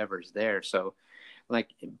or whoever's there. So like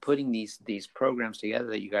putting these programs together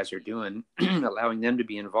that you guys are doing, allowing them to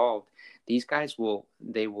be involved, these guys will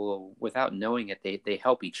without knowing it, they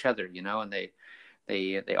help each other, and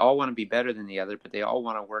they all want to be better than the other, but they all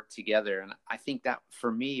want to work together. And I think that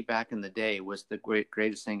for me back in the day was the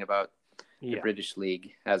greatest thing about the British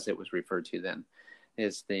League, as it was referred to then,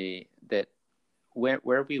 is that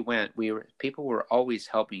where we went, people were always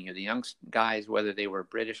helping you. The young guys, whether they were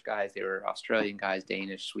British guys, they were Australian guys,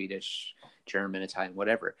 Danish, Swedish, German, Italian,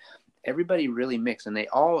 whatever. Everybody really mixed, and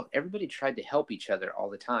everybody tried to help each other all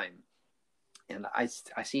the time. And I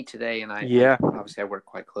see today, and obviously I work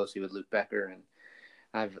quite closely with Luke Becker, and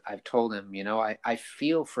I've told him, I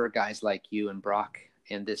feel for guys like you and Brock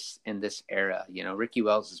in this era. Ricky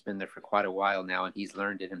Wells has been there for quite a while now, and he's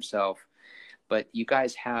learned it himself. But you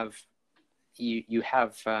guys have you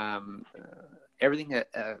have everything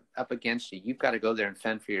up against you. You've got to go there and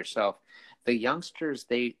fend for yourself. The youngsters,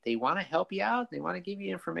 they want to help you out. They want to give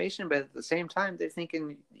you information, but at the same time, they're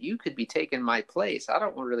thinking you could be taking my place. I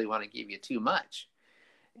don't really want to give you too much.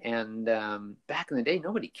 And back in the day,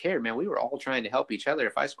 nobody cared, man. We were all trying to help each other.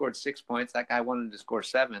 If I scored 6 points, that guy wanted to score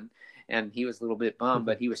 7, and he was a little bit bummed,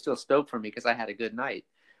 but he was still stoked for me because I had a good night.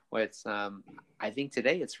 Well, I think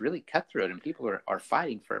today it's really cutthroat, and people are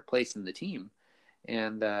fighting for a place in the team.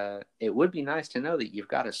 And it would be nice to know that you've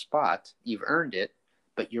got a spot, you've earned it,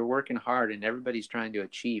 but you're working hard, and everybody's trying to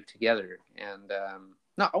achieve together. And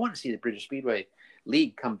I want to see the British Speedway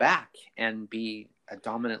League come back and be a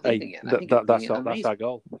dominant league again. I think that's our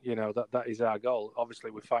goal. That is our goal.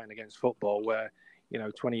 Obviously, we're fighting against football, where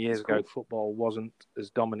 20 years ago, football wasn't as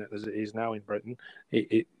dominant as it is now in Britain.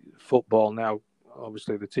 Football now,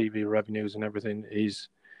 obviously, the TV revenues and everything is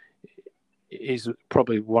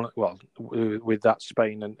probably one. Well, with that,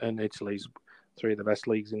 Spain and Italy's 3 of the best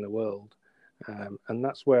leagues in the world, and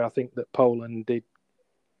that's where I think that Poland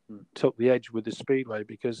took the edge with the Speedway,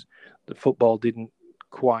 because the football didn't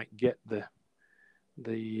quite get the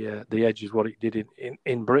edge as what it did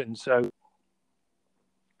in Britain. So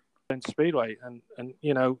Speedway and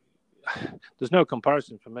there's no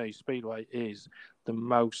comparison for me. Speedway is the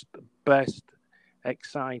best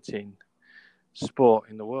exciting sport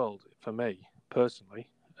in the world for me personally,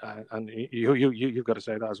 and you've got to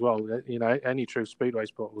say that as well. Any true Speedway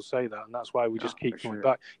sport will say that, and that's why we just keep coming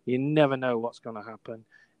back. You never know what's going to happen.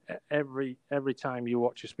 Every time you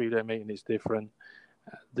watch a Speedway meeting, it's different.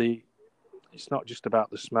 It's not just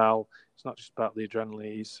about the smell. It's not just about the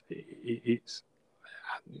adrenaline. It's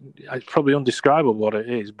probably undescribable what it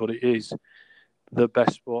is, but it is the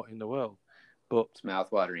best sport in the world. But it's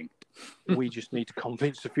mouth-watering. We just need to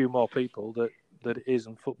convince a few more people that it is,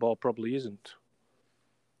 and football probably isn't.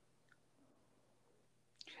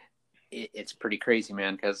 It's pretty crazy,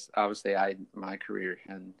 man, because obviously my career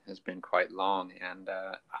has been quite long, and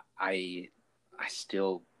I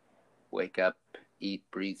still wake up eat,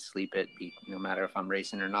 breathe, sleep it, no matter if I'm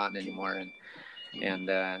racing or not anymore. And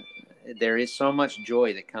there is so much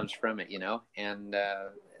joy that comes from it, and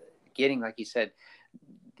getting, like you said,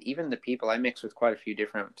 even the people, I mix with quite a few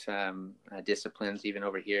different disciplines, even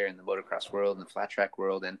over here in the motocross world and the flat track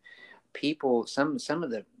world, and people, some of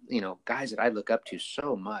the, guys that I look up to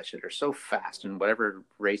so much that are so fast in whatever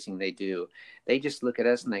racing they do, they just look at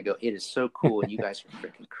us and they go, it is so cool. And you guys are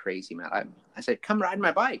freaking crazy, man. I said, come ride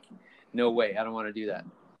my bike. No way. I don't want to do that.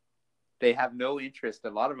 They have no interest. A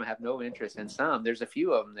lot of them have no interest. And there's a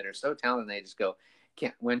few of them that are so talented. They just go,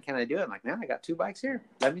 when can I do it? I'm like, man, I got 2 bikes here.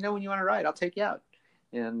 Let me know when you want to ride. I'll take you out.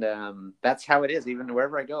 And that's how it is. Even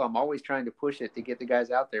wherever I go, I'm always trying to push it to get the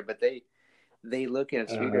guys out there. But they look at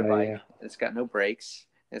a speedway bike. Yeah. It's got no brakes.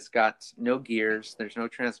 It's got no gears. There's no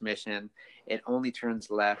transmission. It only turns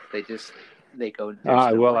left. They go.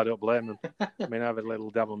 Well, I don't blame them. I mean, I have a little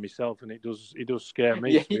dabble myself, and it does scare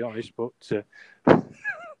me, to be honest. But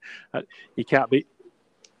you can't be.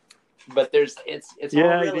 But it's all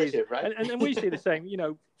relative, right? And we see the same.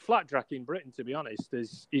 Flat track in Britain, to be honest,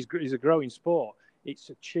 is a growing sport. It's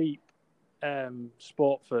a cheap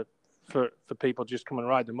sport for people just come and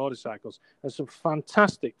ride the motorcycles. There's some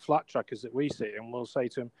fantastic flat trackers that we see, and we'll say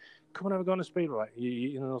to them, come on, have a go on a speedway.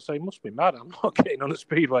 And they'll say, must be mad, I'm not getting on a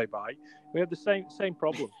speedway bike. We have the same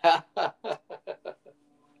problem.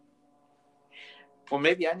 Well,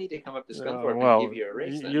 maybe I need to come up to Scunthorpe and give you a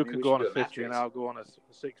race. You can go on a 50 and I'll go on a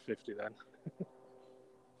 650 then.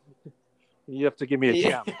 You have to give me a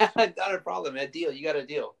chance. Not a problem. A deal. You got a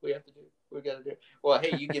deal. We got to do it. Well,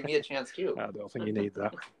 hey, you give me a chance too. I don't think you need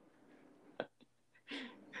that.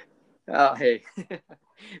 Oh, hey.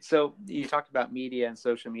 So you talked about media and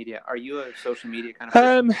social media. Are you a social media kind of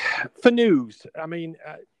person? For news, I mean,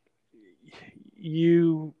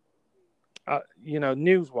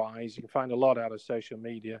 news-wise, you can find a lot out of social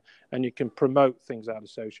media, and you can promote things out of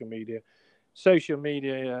social media. Social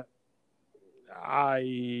media,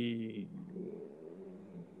 I'm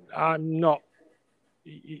not.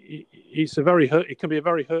 It can be a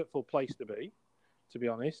very hurtful place to be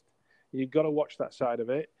honest. You've got to watch that side of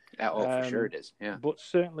it. For sure it is. Yeah. But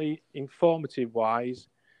certainly informative-wise,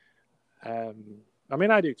 I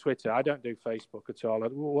mean, I do Twitter. I don't do Facebook at all.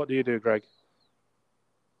 What do you do, Greg?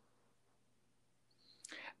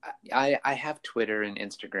 I have Twitter and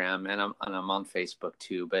Instagram, and I'm on Facebook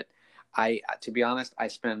too. But to be honest, I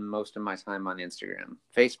spend most of my time on Instagram.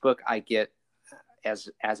 Facebook, I get as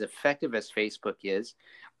effective as Facebook is.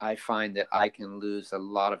 I find that I can lose a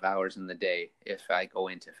lot of hours in the day if I go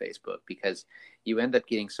into Facebook, because you end up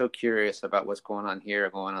getting so curious about what's going on here,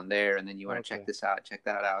 going on there, and then you want to check this out, check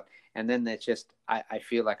that out, and then it's just I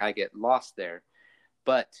feel like I get lost there.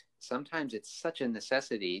 But sometimes it's such a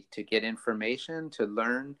necessity to get information, to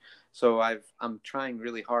learn. So I'm trying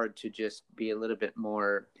really hard to just be a little bit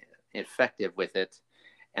more effective with it.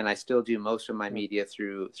 And I still do most of my media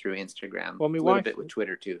through Instagram. Well, a little bit with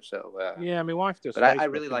Twitter too. So my wife does. But I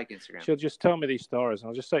really like Instagram. She'll just tell me these stories, and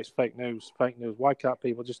I'll just say it's fake news. Fake news. Why can't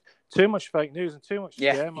people just too much fake news and too much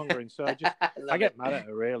scaremongering? So I get mad at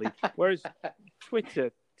her really. Whereas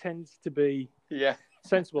Twitter tends to be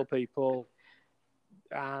sensible people,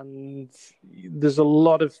 and there's a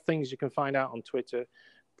lot of things you can find out on Twitter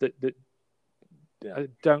that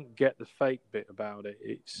don't get the fake bit about it.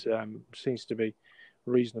 It seems to be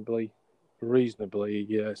reasonably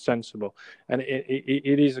sensible, and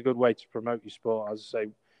it is a good way to promote your sport. As I say,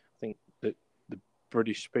 I think that the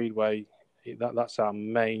British Speedway, that's our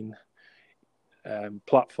main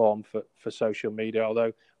platform for social media,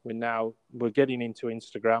 although we're getting into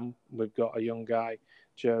Instagram. We've got a young guy,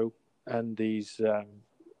 Joe, and he's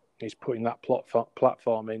putting that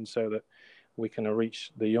platform in so that we can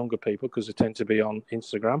reach the younger people, because they tend to be on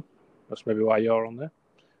Instagram. That's maybe why you're on there.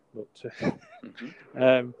 But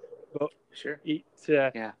but sure.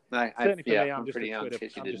 Certainly for me, I'm just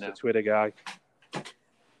a Twitter guy.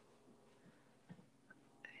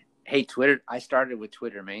 Hey, Twitter. I started with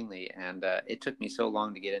Twitter mainly, and it took me so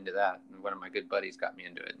long to get into that. And one of my good buddies got me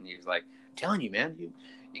into it, and he was like, I'm telling you, man, you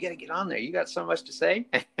got to get on there. You got so much to say.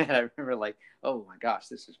 And I remember like, oh my gosh,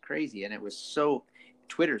 this is crazy. And it was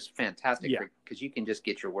Twitter's fantastic because you can just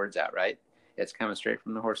get your words out, right? It's coming straight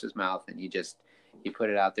from the horse's mouth, and you put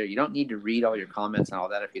it out there. You don't need to read all your comments and all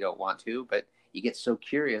that if you don't want to, but you get so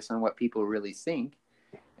curious on what people really think.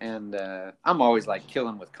 And I'm always like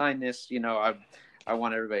killing with kindness. I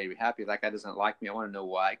want everybody to be happy. That guy doesn't like me. I want to know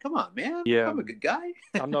why. Come on, man. Yeah. I'm a good guy.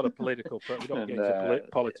 I'm not a political person. We don't get into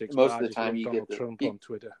politics. Most of the time you get Trump on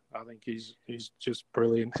Twitter. I think he's just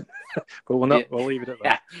brilliant. But we'll leave it at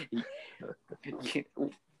that.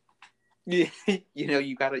 You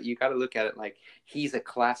gotta look at it like he's a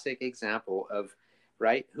classic example of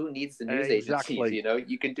right? Who needs the news Exactly. agencies? You know,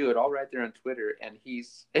 you can do it all right there on Twitter, and he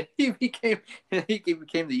became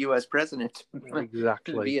the U.S. president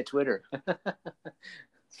Exactly. via Twitter.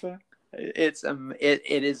 So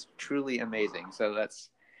it is truly amazing. So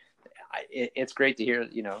it's great to hear,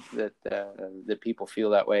 you know, that people feel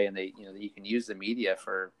that way, and they, you know, that you can use the media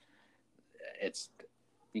for it's.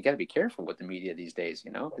 You got to be careful with the media these days,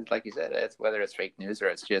 you know, because like you said, it's whether it's fake news or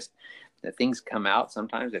it's just that things come out.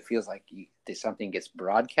 Sometimes it feels like something gets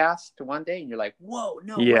broadcast one day and you're like, whoa,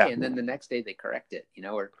 no way. And then the next day they correct it, you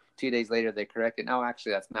know, or 2 days later they correct it. No,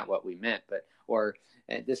 actually, that's not what we meant. Or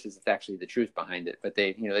this is actually the truth behind it. But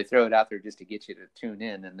they throw it out there just to get you to tune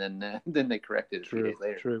in, and then they correct it a few days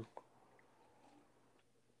later. True.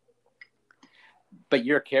 But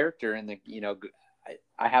your character in the, you know,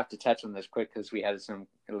 I have to touch on this quick because we had a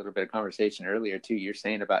little bit of conversation earlier too. You're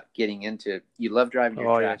saying about getting into, you love driving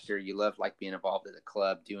your tractor. Yes. You love like being involved at the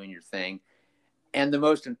club, doing your thing. And the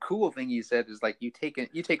most cool thing you said is like you take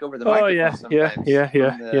over the microphone sometimes. Yeah.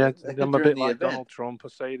 I'm a bit like Donald Trump. I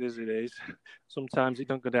say it as it is. Sometimes it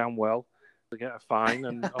don't go down well. I get a fine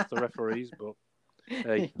and off the referees, but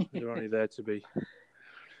hey, they're only there to be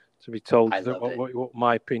told what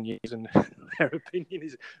my opinion is, and their opinion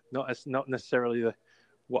is not necessarily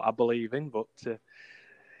what I believe in. But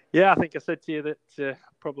I think I said to you that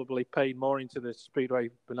probably paid more into the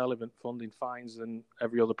Speedway Benevolent Fund in fines than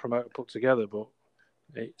every other promoter put together. But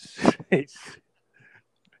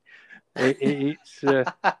I'm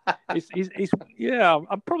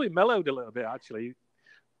probably mellowed a little bit actually.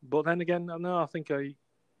 But then again, no, I think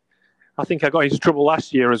I got into trouble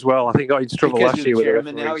last year as well. I think I got into trouble last year with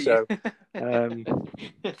the referee. So,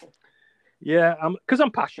 because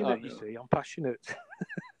I'm passionate. You see, I'm passionate.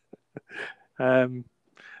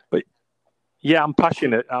 But yeah, I'm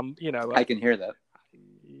passionate. I can hear that.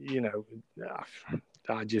 You know,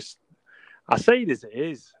 I say it as it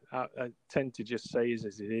is. I tend to just say it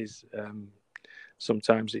as it is.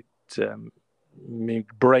 Sometimes my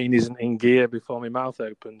brain isn't in gear before my mouth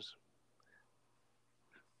opens.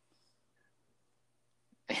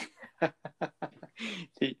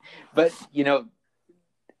 But you know,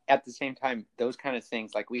 at the same time, those kind of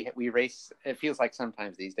things, like we race, it feels like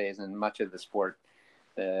sometimes these days in much of the sport,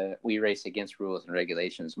 we race against rules and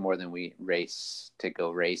regulations more than we race to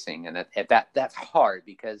go racing, and that's hard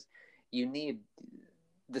because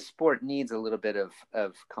the sport needs a little bit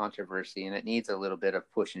of controversy, and it needs a little bit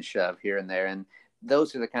of push and shove here and there, and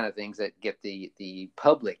those are the kind of things that get the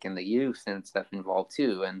public and the youth and stuff involved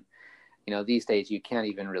too. And you know, these days you can't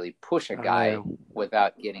even really push a guy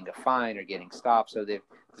without getting a fine or getting stopped. So the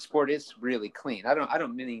sport is really clean. I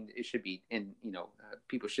don't mean it should be,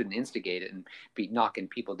 people shouldn't instigate it and be knocking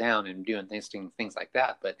people down and doing things like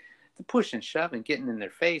that. But the push and shove and getting in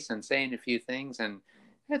their face and saying a few things, and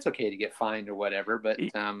it's okay to get fined or whatever. But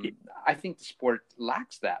I think the sport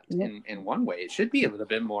lacks that in one way. It should be a little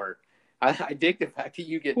bit more. I dig the fact that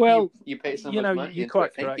you pay so much money. You're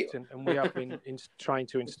quite correct, and we have been trying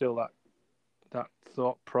to instill that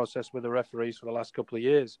thought process with the referees for the last couple of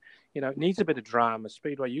years. You know, it needs a bit of drama.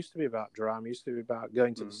 Speedway used to be about drama. Used to be about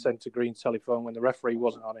going to the centre green telephone when the referee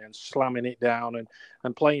wasn't on it and slamming it down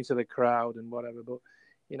and playing to the crowd and whatever. But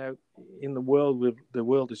you know, in the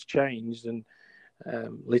world has changed, and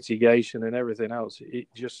litigation and everything else, it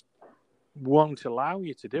just won't allow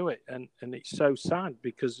you to do it, and it's so sad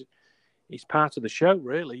because it's part of the show.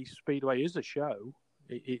 Really, Speedway is a show.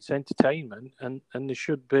 It's entertainment, and there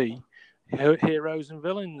should be heroes and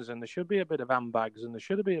villains, and there should be a bit of handbags, and there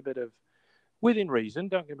should be a bit of, within reason,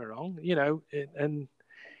 don't get me wrong, you know, and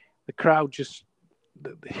the crowd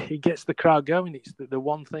he gets the crowd going. It's the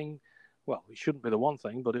one thing, well, it shouldn't be the one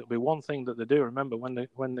thing, but it'll be one thing that they do remember when they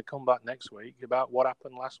come back next week about what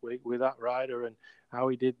happened last week with that rider and how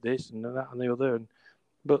he did this and that and the other.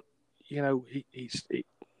 But, you know, it's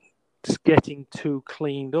getting too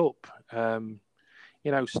cleaned up.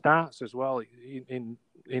 You know, starts as well.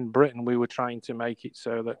 In Britain, we were trying to make it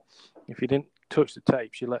so that if you didn't touch the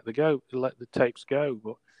tapes, you let the tapes go.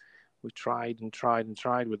 But we tried and tried and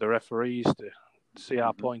tried with the referees to see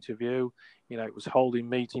our point of view. You know, it was holding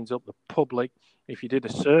meetings up the public. If you did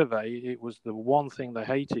a survey, it was the one thing they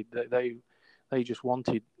hated. They just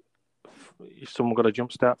wanted, if someone got a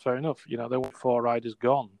jump start, fair enough. You know, they want 4 riders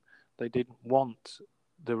gone. They didn't want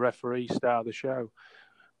the referee star of the show.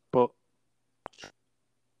 But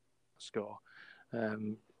score.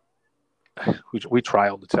 We try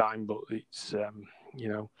all the time, but it's you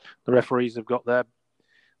know, the referees have got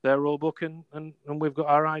their rule book and we've got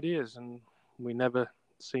our ideas, and we never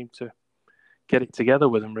seem to get it together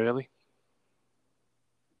with them, really.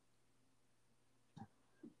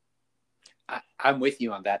 I'm with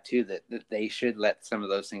you on that too, that they should let some of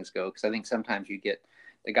those things go. Because I think sometimes you get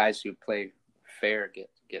the guys who play fair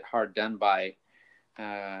get hard done by.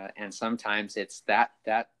 And sometimes it's that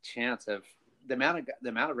chance of the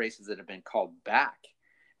amount of races that have been called back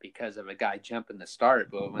because of a guy jumping the start,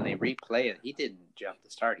 but when they replay it, he didn't jump the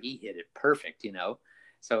start; he hit it perfect,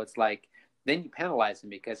 So it's like then you penalize him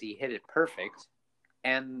because he hit it perfect,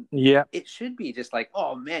 and it should be just like,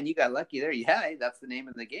 oh man, you got lucky there. Yeah, that's the name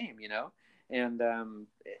of the game, And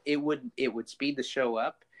it would speed the show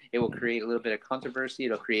up. It will create a little bit of controversy.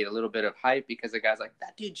 It'll create a little bit of hype because the guy's like,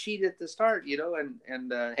 that dude cheated at the start,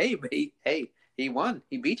 and hey, he won.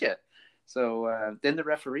 He beat you. So then the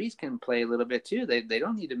referees can play a little bit too. They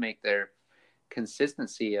don't need to make their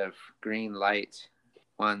consistency of green light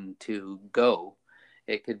 1, 2, go.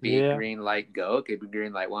 It could be green light go. It could be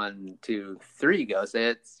green light 1, 2, 3 go. So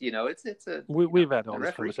it's we've had all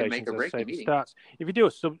these conversations. The starts. If you do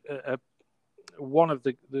one of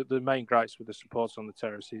the main gripes with the supporters on the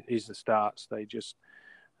terrace is the starts. They just,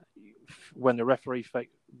 when the referee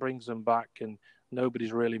brings them back and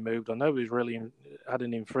nobody's really moved or nobody's really had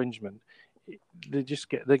an infringement, they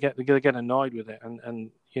get annoyed with it,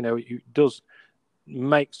 and it does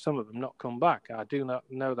make some of them not come back. I do not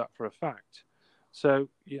know that for a fact. So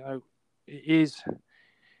it is,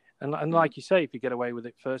 and like you say, if you get away with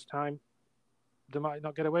it first time, they might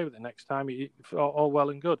not get away with it next time. All well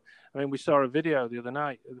and good. I mean, we saw a video the other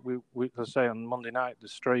night. We let's say on Monday night, the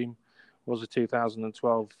stream was a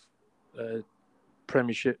 2012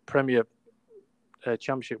 Premier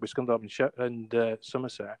Championship with Scunthorpe and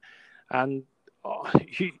Somerset, and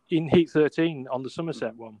in Heat 13 on the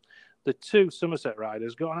Somerset one, the 2 Somerset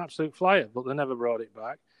riders got an absolute flyer, but they never brought it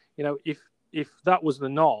back. If that was the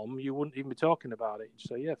norm, you wouldn't even be talking about it.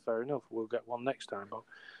 So yeah, fair enough. We'll get one next time,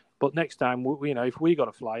 But next time, if we got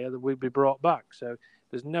a flyer, then we'd be brought back. So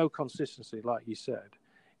there's no consistency, like you said.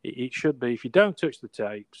 It should be, if you don't touch the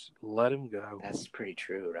tapes, let them go. That's pretty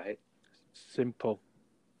true, right? Simple.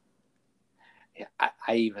 Yeah,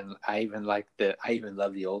 I even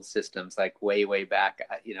love the old systems, like way back.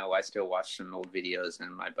 I still watch some old videos,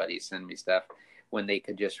 and my buddies send me stuff when they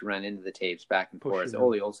could just run into the tapes back and forth.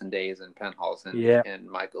 Ole Olsen days and Penhals and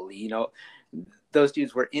Michael Lee. Those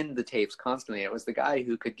dudes were in the tapes constantly. It was the guy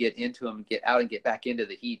who could get into them, get out, and get back into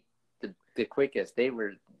the heat the quickest.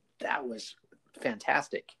 That was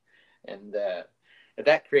fantastic, and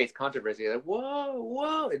that creates controversy. Like,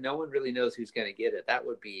 whoa, and no one really knows who's going to get it. That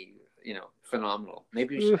would be, phenomenal.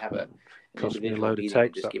 Maybe we should have an individual meeting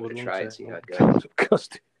and just give it a try and see how it goes.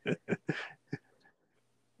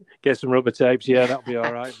 Get some rubber tapes, yeah, that'll be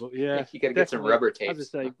all right. But yeah, you got to get some rubber tapes.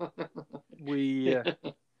 As I say,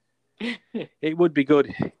 it would be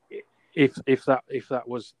good if that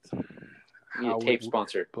was a tape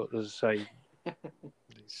sponsor. But as I say,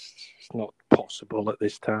 it's not possible at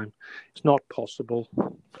this time. It's not possible.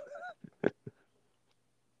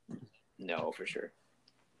 No, for sure.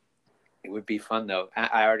 It would be fun, though.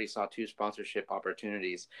 I already saw 2 sponsorship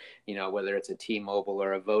opportunities, whether it's a T-Mobile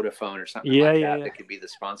or a Vodafone or something that could be the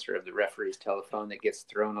sponsor of the referee's telephone that gets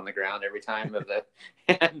thrown on the ground every time of the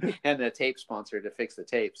and the tape sponsor to fix the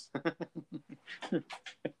tapes.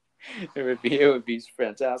 It would be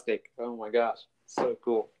fantastic. Oh my gosh, so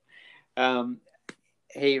cool.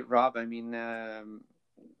 Hey Rob, I mean,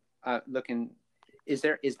 looking. Is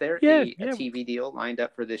there a TV deal lined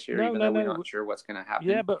up for this year? Though we're not sure what's going to happen.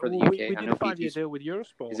 Yeah, but for the we UK. did a 5-year deal with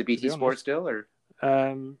Eurosport. Is it BT Sport still, or?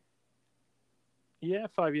 5-year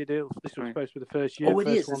deal. This was supposed to be the first year. Oh, it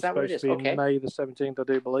is. Is that what it is? Okay. May the 17th, I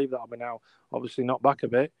do believe. That'll be now obviously not back a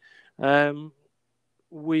bit.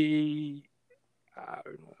 We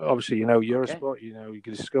obviously, Eurosport, you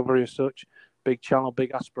can Discovery as such, big channel,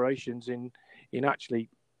 big aspirations in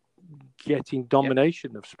actually getting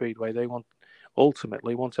domination of Speedway. They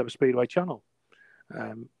ultimately want to have a Speedway channel,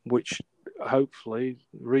 which hopefully,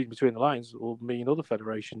 reading between the lines, will mean other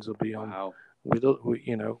federations will be on with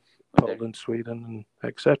Poland, Sweden, and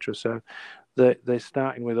etc. So they're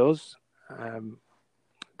starting with us. It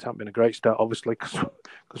hasn't been a great start, obviously,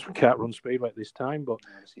 because we can't run Speedway at this time, but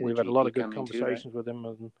we've had a lot of good conversations with them,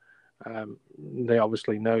 and they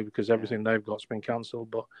obviously know because everything they've got's been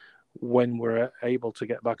cancelled. But when we're able to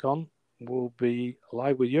get back on, we'll be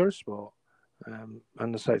live with Eurosport. And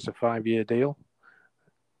I say it's a 5-year deal.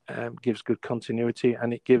 Gives good continuity,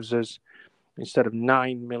 and it gives us, instead of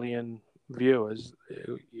 9 million viewers,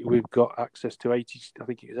 we've got access to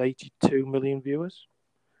 82 million viewers.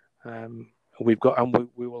 We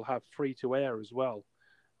will have free to air as well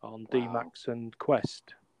on DMAX and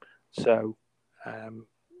Quest. So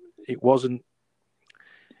it wasn't.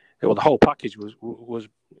 The whole package was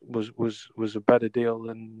a better deal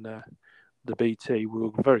than the BT. We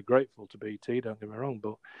were very grateful to BT, don't get me wrong,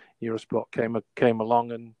 but Eurosport came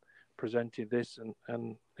along and presented this,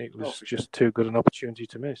 and it was just too good an opportunity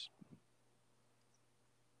to miss.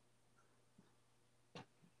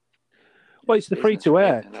 Well, it's the free to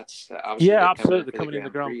air. And that's absolutely coming in the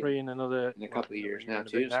Grand Prix in a couple of years now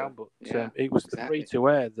too. But it was the free to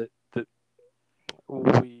air that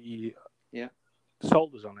we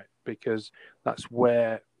sold us on it, because that's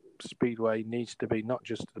where Speedway needs to be, not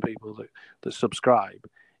just to the people that subscribe.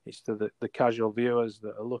 It's to the casual viewers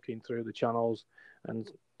that are looking through the channels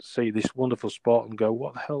and see this wonderful sport and go,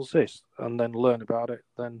 what the hell's this? And then learn about it,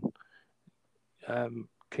 then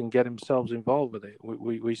can get themselves involved with it.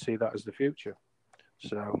 We see that as the future.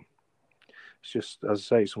 So it's just, as I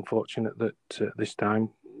say, it's unfortunate that this time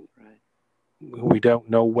we don't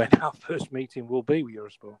know when our first meeting will be with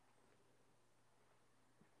Eurosport.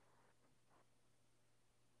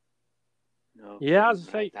 No, as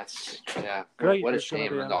I say, that's great. What a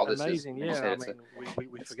shame! And all this amazing. Is, I mean,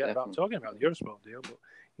 we forget about talking about the Eurosport deal, but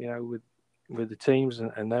with the teams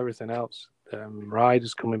and everything else,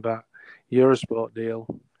 riders coming back, Eurosport deal,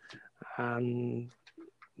 and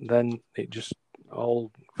then it just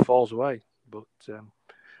all falls away. But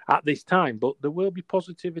at this time, but there will be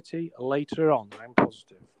positivity later on. I'm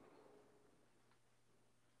positive.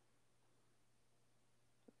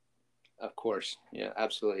 Of course, yeah,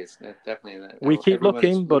 absolutely. It's definitely that. We keep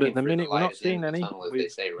looking, but at the minute we're not seeing any.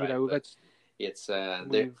 It's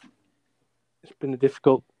been a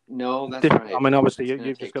difficult. No, that's right. I mean, obviously,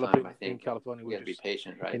 you've just got to be in California. We've got to be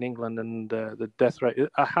patient, right? In England, and the death rate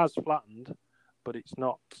has flattened, but it's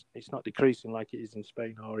not decreasing like it is in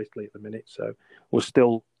Spain or Italy at the minute. So we're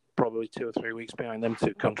still probably 2 or 3 weeks behind them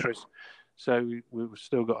two countries. So we've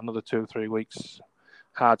still got another 2 or 3 weeks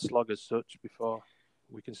hard slog as such before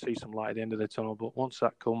we can see some light at the end of the tunnel. But once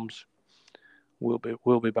that comes, we'll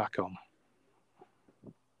be back on.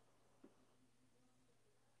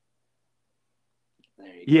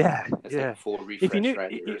 It's like a full refresh, if you knew,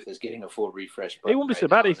 right? The Earth is getting a full refresh. It wouldn't be so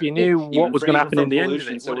bad if you knew what was going to happen in the end of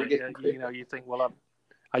it. So you think, well,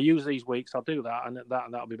 I use these weeks, I'll do that, and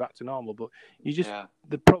that'll be back to normal. But you just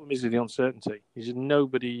the problem is the uncertainty.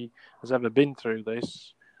 Nobody has ever been through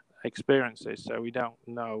this, experienced this, so we don't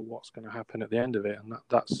know what's going to happen at the end of it, and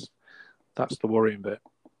that's the worrying bit.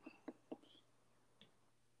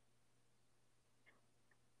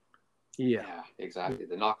 Yeah, exactly.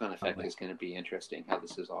 The knock-on effect is going to be interesting, how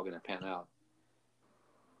this is all going to pan out.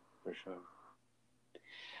 For sure.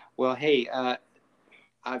 Well, hey,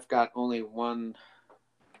 I've got only 2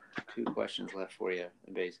 questions left for you,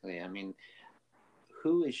 basically. I mean,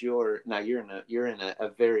 who is now you're in a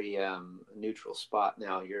very neutral spot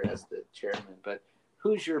now. You're as the chairman, but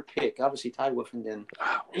who's your pick? Obviously, Ty Wolfenden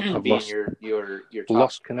being your top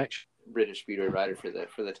lost connection British Speedway rider for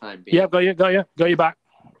the time being. Yeah, got you back.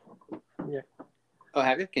 Yeah. Oh,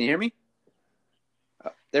 have you? Can you hear me?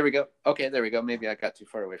 Oh, there we go. Okay, there we go. Maybe I got too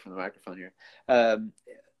far away from the microphone here.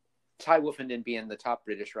 Ty Wolfenden being the top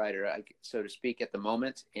British rider, so to speak, at the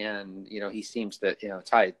moment, and he seems that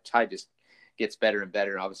Ty just gets better and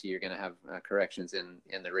better. Obviously, you're going to have corrections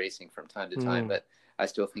in the racing from time to time, but I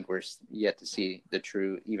still think we're yet to see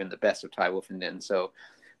even the best of Ty Wolfenden. So,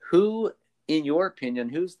 who, in your opinion,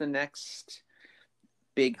 who's the next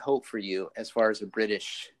big hope for you as far as a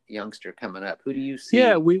British youngster coming up? Who do you see?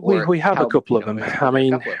 Yeah, we have a couple of them. I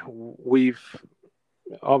mean, we've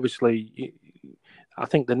obviously. I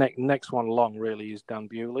think the next one along really is Dan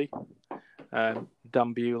Bewley.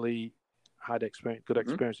 Dan Bewley had good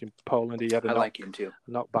experience in Poland. He had like him too.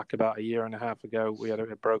 Knockback about a year and a half ago. We had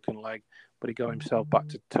a broken leg, but he got himself back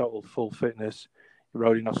to total full fitness. He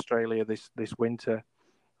rode in Australia this winter.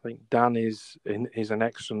 I think Dan is an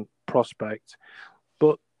excellent prospect.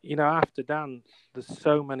 But after Dan, there's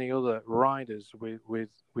so many other riders with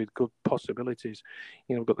good possibilities.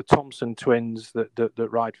 We've got the Thompson twins that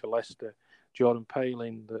ride for Leicester. Jordan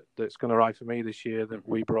Palin that's going to ride for me this year that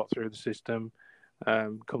we brought through the system,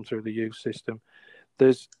 come through the youth system.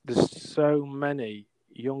 There's so many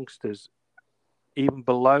youngsters, even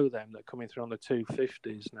below them, that are coming through on the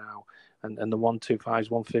 250s now and the 125s,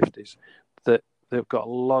 150s, that they've got a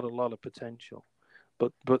lot of potential.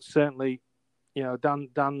 But certainly,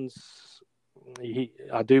 Dan's.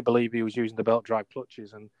 I do believe he was using the belt drive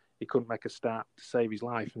clutches and he couldn't make a start to save his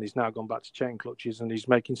life, and he's now gone back to chain clutches and he's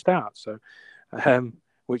making starts. So,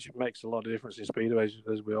 which makes a lot of difference in speedway,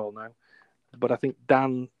 as we all know. But I think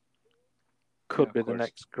Dan could be the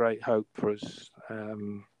next great hope for us.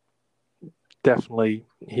 Definitely,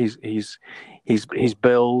 he's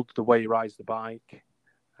build, the way he rides the bike.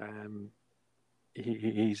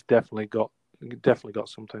 He's definitely got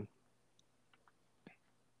something.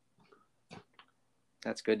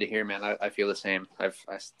 That's good to hear, man. I feel the same. I've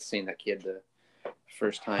seen that kid the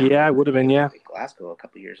first time. Yeah, it would have been, yeah. Glasgow a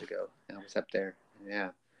couple of years ago. I was up there. Yeah.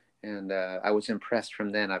 And I was impressed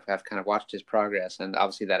from then. I've kind of watched his progress, and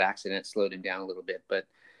obviously that accident slowed him down a little bit. But,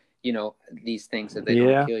 you know, these things that they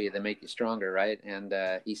don't kill you, they make you stronger, right? And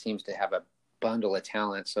he seems to have a bundle of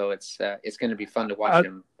talent, so it's going to be fun to watch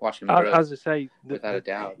him grow. As I say, without a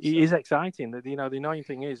doubt, it is exciting. The annoying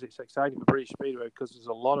thing is, it's exciting for British Speedway because there's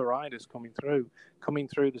a lot of riders coming through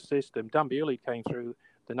the system. Dan Bewley came through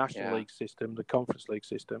the National League system, the Conference League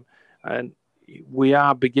system, and we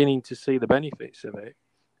are beginning to see the benefits of it.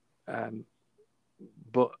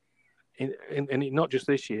 But in not just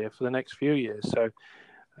this year, for the next few years. So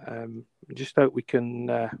just hope we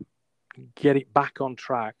can get it back on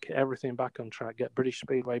track, everything back on track, get British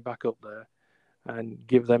Speedway back up there, and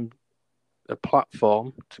give them a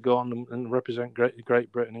platform to go on and represent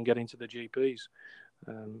Great Britain and get into the GPs.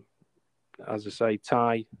 As I say,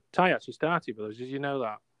 Ty actually started with us. Did you know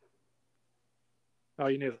that? Oh,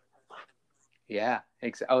 you knew that? Yeah.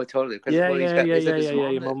 Oh, totally. Yeah.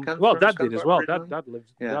 Well, Dad did as well. Dad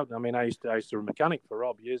lives. Yeah. I mean, I used to be a mechanic for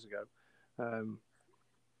Rob years ago.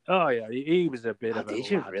 Oh yeah, he was a bit of a. Did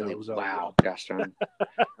you really? Wow, gosh darn.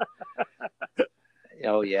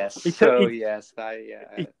 Oh yes. He taught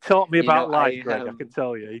me about life, Greg. I can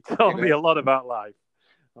tell you, he taught me a lot about life.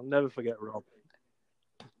 I'll never forget Rob.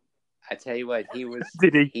 I tell you what, he was.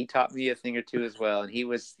 Did he? He taught me a thing or two as well, and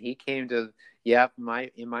he came to in my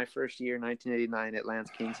first year, 1989, at Lance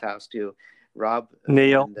King's house too. Rob,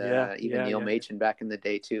 Neil, and, even Neil Machen back in the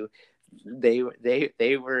day too. They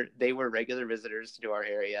were regular visitors to our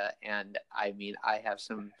area, and I mean, I had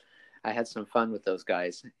some fun with those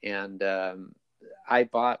guys, and I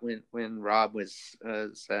bought when Rob was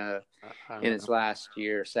in his last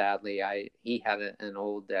year. Sadly, he had an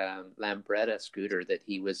old Lambretta scooter that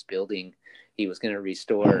he was building. He was going to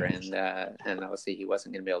restore, and obviously he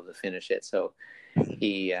wasn't going to be able to finish it. So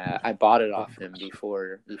I bought it off him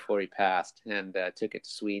before he passed, and took it to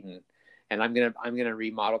Sweden. And I'm gonna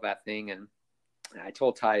remodel that thing. And I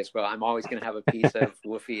told Ty as well, I'm always gonna have a piece of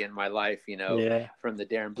Woofy in my life, from the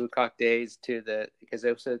Darren Bucock days because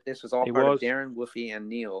this was all part of Darren, Woofy, and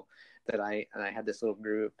Neil that I had this little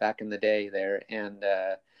group back in the day there, and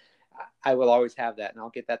I will always have that, and I'll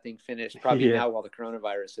get that thing finished probably now while the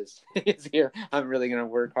coronavirus is here. I'm really gonna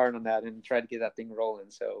work hard on that and try to get that thing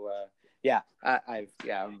rolling. So I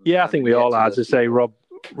think we all, as I say, Rob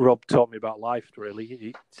taught me about life.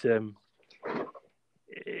 Really,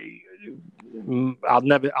 I'll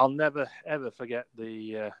never ever forget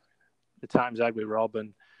the times I had with Rob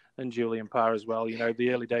and Julian Parr as well. The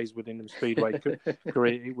early days within the Speedway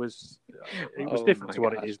career, it was different to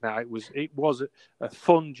what it is now. It was a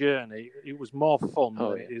fun journey. It was more fun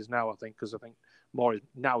than it is now, I think, because I think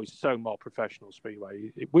now is so more professional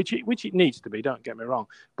Speedway, which it needs to be. Don't get me wrong,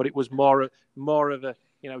 but it was more of a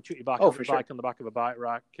chuck your bike on the back of a bike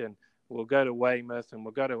rack, and we'll go to Weymouth and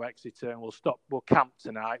we'll go to Exeter and we'll camp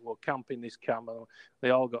tonight. We'll camp in this camp. And they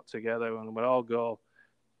all got together and we'll all go.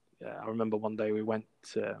 I remember one day we went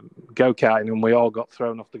go-karting and we all got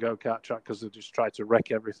thrown off the go-kart track because they just tried to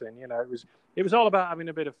wreck everything. It was all about having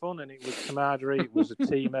a bit of fun, and it was camaraderie. It was a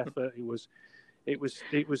team effort. It was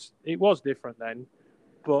different then,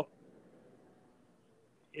 but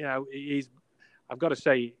I've got to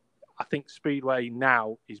say, I think Speedway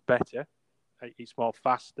now is better. It's more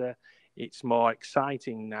faster. It's more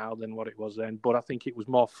exciting now than what it was then. But I think it was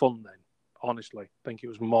more fun then. Honestly, I think it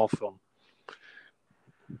was more fun.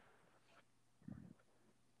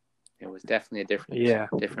 It was definitely a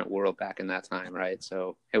different world back in that time, right?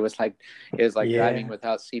 So it was like driving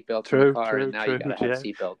without seatbelts in the car, and now you got to have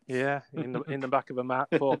seatbelts. Yeah, in the back of a Mark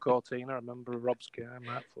 4 Cortina. I remember Rob's car,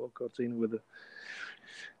 Mark 4 Cortina, with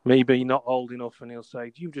maybe not old enough, and he'll say,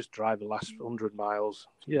 "Do you just drive the last 100 miles?"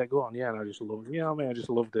 Yeah, go on. Yeah, and I just loved it. I just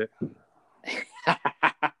loved it.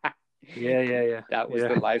 Yeah. That was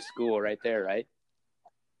the life school right there, right?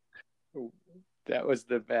 That was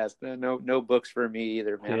the best. No books for me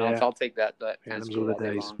either, man. Yeah. I'll take that kind of school all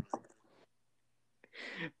day long.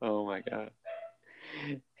 Oh my God.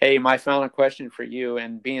 Hey, my final question for you,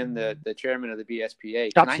 and being the chairman of the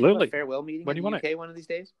BSPA, can I have a farewell meeting in the UK one of these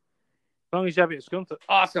days? As long as you have it at Scunthorpe.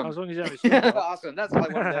 Awesome. As long as you have it at Scunthorpe. Awesome. That's all I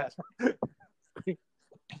wanted to ask.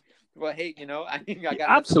 Well, hey, I think I got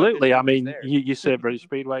absolutely. I mean, you serve British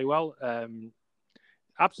Speedway well.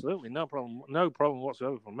 Absolutely, no problem. No problem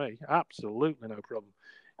whatsoever for me. Absolutely no problem.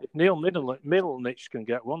 If Neil Middlenich can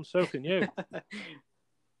get one, so can you.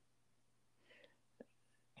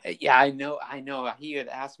 Yeah, I know. He had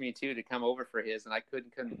asked me too to come over for his, and I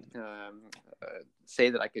couldn't say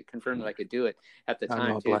that I could confirm that I could do it at the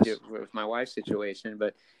time too, with my wife's situation.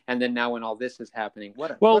 But and then now when all this is happening,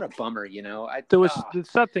 what a bummer, you know. The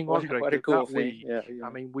sad thing was, Greg, what a cool that thing. week. Yeah. I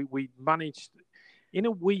mean, we managed in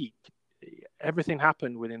a week. Everything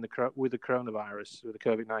happened with the coronavirus, with the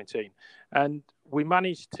COVID-19, and we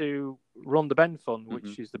managed to run the Ben Fund,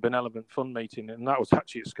 which is the Benevolent Fund meeting, and that was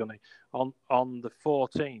actually at Scunny on the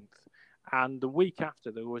 14th. And the week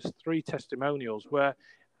after, there was 3 testimonials where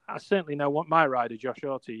I certainly know what my rider, Josh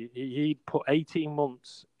Orty, he'd put 18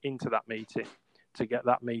 months into that meeting to get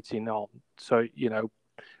that meeting on. So, you know,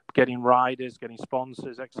 getting riders, getting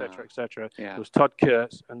sponsors, etc., etc. Yeah. There was Todd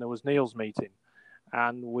Kurtz and there was Neil's meeting.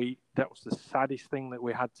 And that was the saddest thing that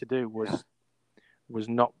we had to do was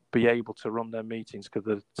not be able to run their meetings because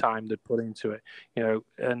of the time they'd put into it, you know.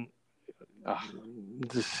 And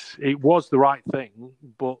it was the right thing,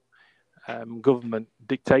 but government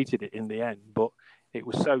dictated it in the end. But it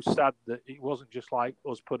was so sad that it wasn't just like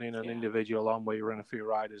us putting an individual on where you run a few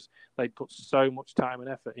riders. They put so much time and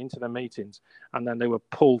effort into the meetings, and then they were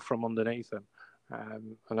pulled from underneath them.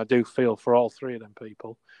 And I do feel for all 3 of them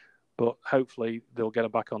people. But hopefully they'll get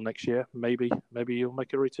it back on next year. Maybe you'll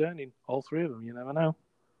make a return in all 3 of them. You never know.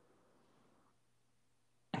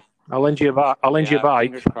 I'll lend you a bike.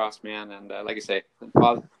 Fingers crossed, man. And like I say,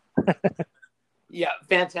 yeah,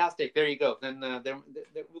 fantastic. There you go. Then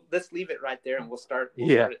let's leave it right there, and we'll start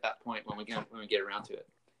at that point when we get around to it.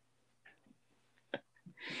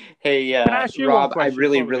 Hey, Rob, I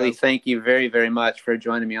really thank you very, very much for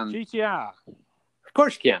joining me on GTR. Of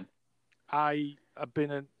course, you can. I've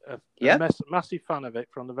been a massive fan of it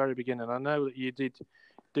from the very beginning. I know that you did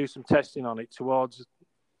do some testing on it towards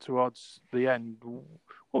the end.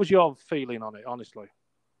 What was your feeling on it, honestly?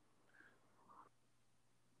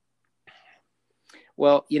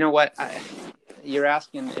 Well, you know what? You're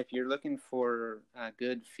asking if you're looking for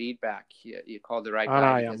good feedback. You called the right guy. And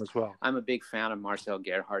I am as well. I'm a big fan of Marcel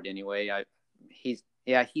Gerhard anyway. He's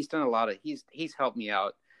done a lot of he's helped me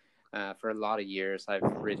out. For a lot of years, I've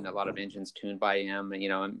ridden a lot of engines tuned by him, and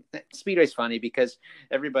and Speedway's funny because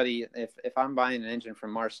everybody, if I'm buying an engine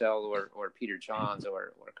from Marcel or Peter Johns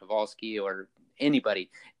or Kowalski or anybody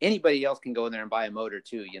else can go in there and buy a motor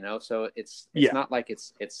too, So it's not like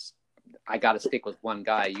it's I got to stick with one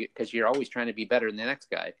guy because you're always trying to be better than the next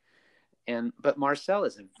guy. But Marcel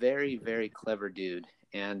is a very, very clever dude,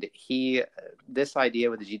 and this idea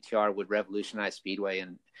with the GTR would revolutionize Speedway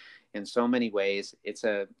and. In so many ways, it's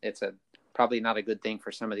a probably not a good thing for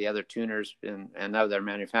some of the other tuners and other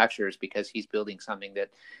manufacturers because he's building something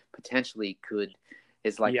that potentially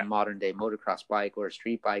is like a modern day motocross bike or a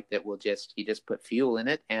street bike that will you just put fuel in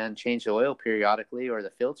it and change the oil periodically or the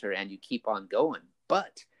filter and you keep on going.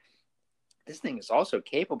 But this thing is also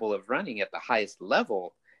capable of running at the highest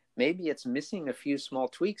level. Maybe it's missing a few small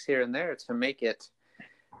tweaks here and there to make it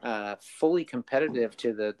fully competitive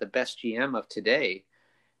to the best GM of today.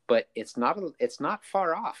 But it's not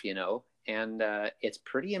far off, and it's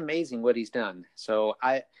pretty amazing what he's done. So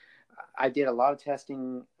I did a lot of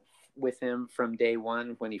testing with him from day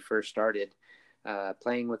one when he first started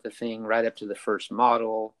playing with the thing right up to the first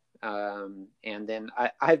model. And then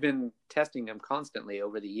I've been testing him constantly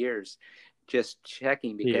over the years, just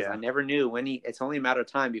checking because I never knew it's only a matter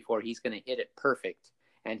of time before he's going to hit it perfect.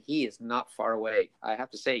 And he is not far away. I have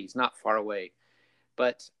to say he's not far away,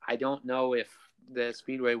 but I don't know if the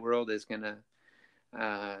Speedway world is going to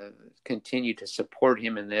continue to support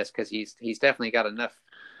him in this because he's definitely got enough,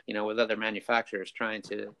 with other manufacturers trying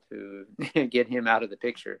to get him out of the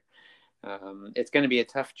picture. It's going to be a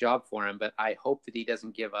tough job for him, but I hope that he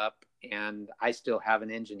doesn't give up. And I still have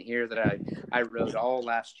an engine here that I rode all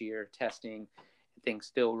last year testing. The thing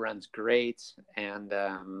still runs great. And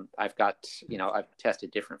I've got, I've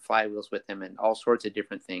tested different flywheels with him and all sorts of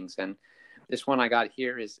different things. And this one I got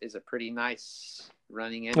here is a pretty nice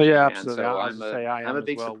running engine. Yeah, absolutely. So I'm a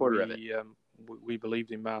big supporter of it. We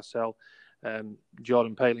believed in Marcel.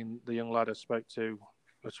 Jordan Palin, the young lad I spoke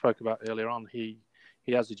about earlier on, he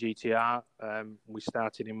has a GTR. We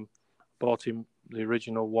started him, bought him the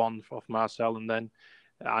original one off Marcel, and then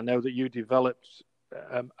I know that you developed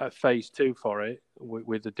a phase 2 for it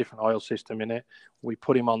with a different oil system in it. We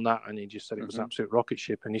put him on that, and he just said it was an absolute rocket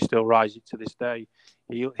ship, and he still rides it to this day.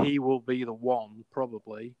 He will be the one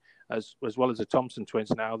probably, as well as the Thompson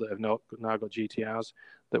twins now that have now got GTRs,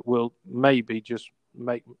 that will maybe just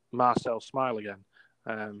make Marcel smile again.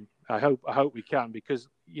 I hope we can because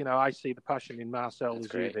I see the passion in Marcel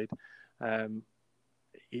as you did.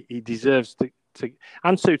 He deserves to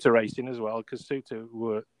and Suter Racing as well, because Suter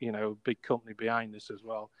were a big company behind this as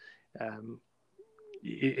well.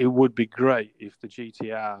 it would be great if the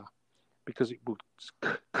GTR, because it would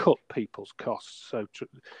cut people's costs. So,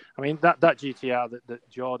 I mean, that GTR that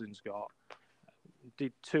Jordan's got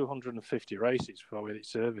did 250 races before we had it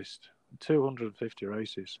serviced. 250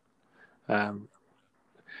 races. And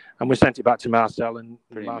we sent it back to Marcel, and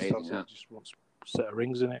Pretty Marcel amazing, huh? just wants a set of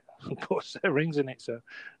rings in it. Put a set of rings in it. So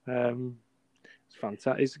it's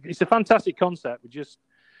fantastic. It's a fantastic concept. It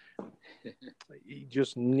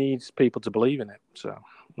just needs people to believe in it. So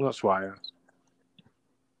that's why.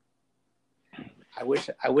 I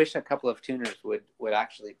wish a couple of tuners would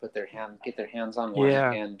actually get their hands on one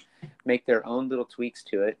and make their own little tweaks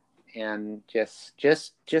to it, and just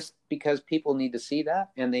because people need to see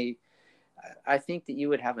that, and I think that you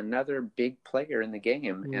would have another big player in the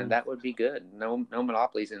game, and that would be good. No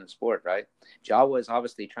monopolies in the sport, right? Jawa is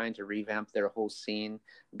obviously trying to revamp their whole scene.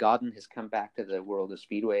 Godden has come back to the world of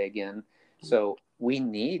Speedway again, so we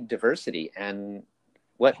need diversity. And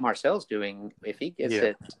what Marcel's doing, if he gets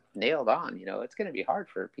it nailed on, it's going to be hard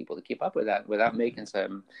for people to keep up with that without making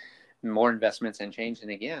some more investments and changing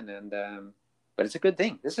again. And but it's a good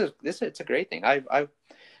thing. It's a great thing.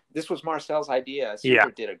 This was Marcel's idea.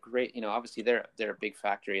 Super did a great, obviously they're a big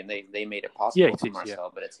factory, and they made it possible for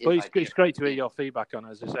Marcel. But it's great to hear your feedback on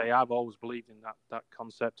it. As I say, I've always believed in that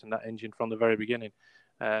concept and that engine from the very beginning.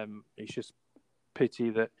 It's just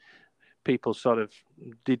pity that people sort of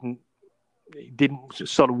didn't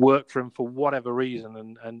sort of work for him for whatever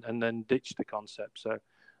reason, and then ditched the concept. So,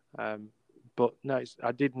 but no,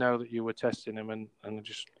 I did know that you were testing him, and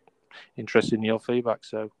just interested in your feedback.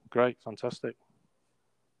 So great, fantastic.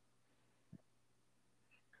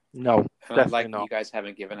 No, definitely not. You guys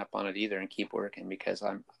haven't given up on it either, and keep working, because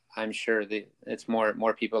I'm sure that it's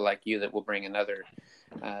more people like you that will bring another,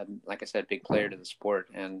 like I said, big player to the sport,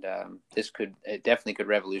 and it definitely could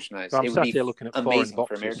revolutionize. I'm it would be looking at amazing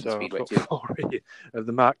boxes, for American Speedway I've too. got 4 of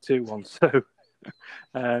the Mark II ones, so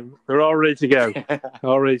they're all ready to go.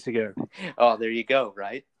 All ready to go. Oh, there you go.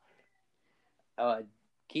 Right.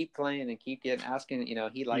 Keep playing and keep asking.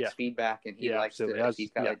 He likes feedback, and he likes to.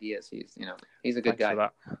 He's got ideas. He's a good guy.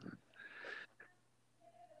 For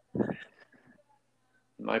that.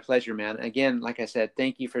 My pleasure, man. Again, like I said,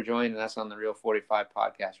 thank you for joining us on the Real 45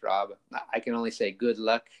 podcast, Rob. I can only say good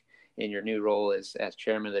luck in your new role as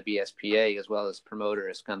chairman of the BSPA, as well as promoter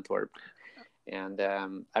as Scunthorpe. And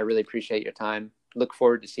I really appreciate your time. Look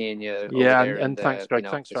forward to seeing you. Yeah, over there and thanks, Greg.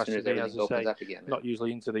 Thanks for as soon as everything opens up again. Not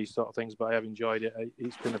usually into these sort of things, but I have enjoyed it.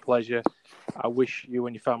 It's been a pleasure. I wish you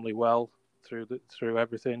and your family well through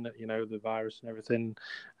everything, the virus and everything,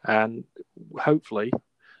 and hopefully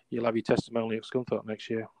you'll have your testimonial at Scunthorpe next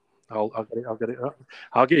year. I'll get it.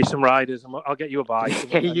 I'll get you some riders. I'll get you a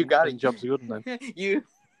bike. You got it. Jobs are good, then.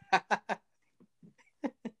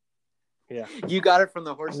 Yeah. You got it from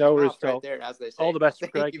the horse's mouth right there, as they say. All the best,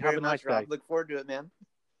 Greg. Thank you very Have a much, nice day. Rob. Look forward to it, man.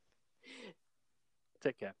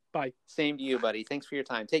 Take care. Bye. Same to you, buddy. Thanks for your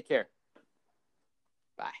time. Take care.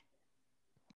 Bye.